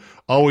 recommend.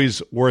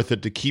 Always worth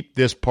it to keep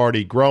this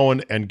party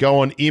growing and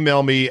going.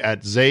 Email me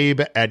at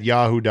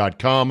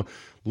zabe@yahoo.com.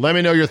 Let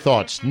me know your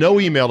thoughts. No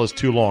email is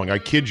too long. I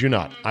kid you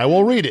not. I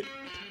will read it.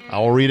 I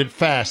will read it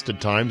fast at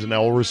times, and I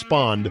will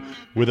respond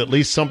with at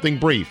least something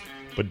brief.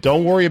 But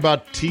don't worry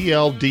about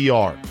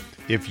TLDR.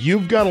 If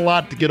you've got a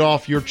lot to get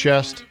off your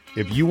chest,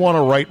 if you want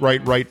to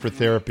write for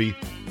therapy,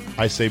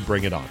 I say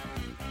bring it on.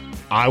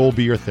 I will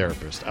be your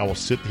therapist. I will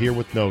sit here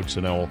with notes,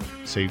 and I will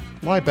say,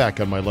 lie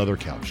back on my leather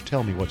couch.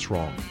 Tell me what's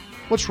wrong.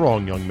 What's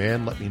wrong, young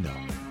man? Let me know.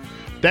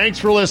 Thanks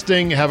for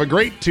listening. Have a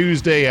great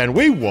Tuesday, and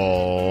we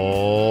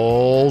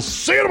will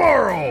see you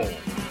tomorrow.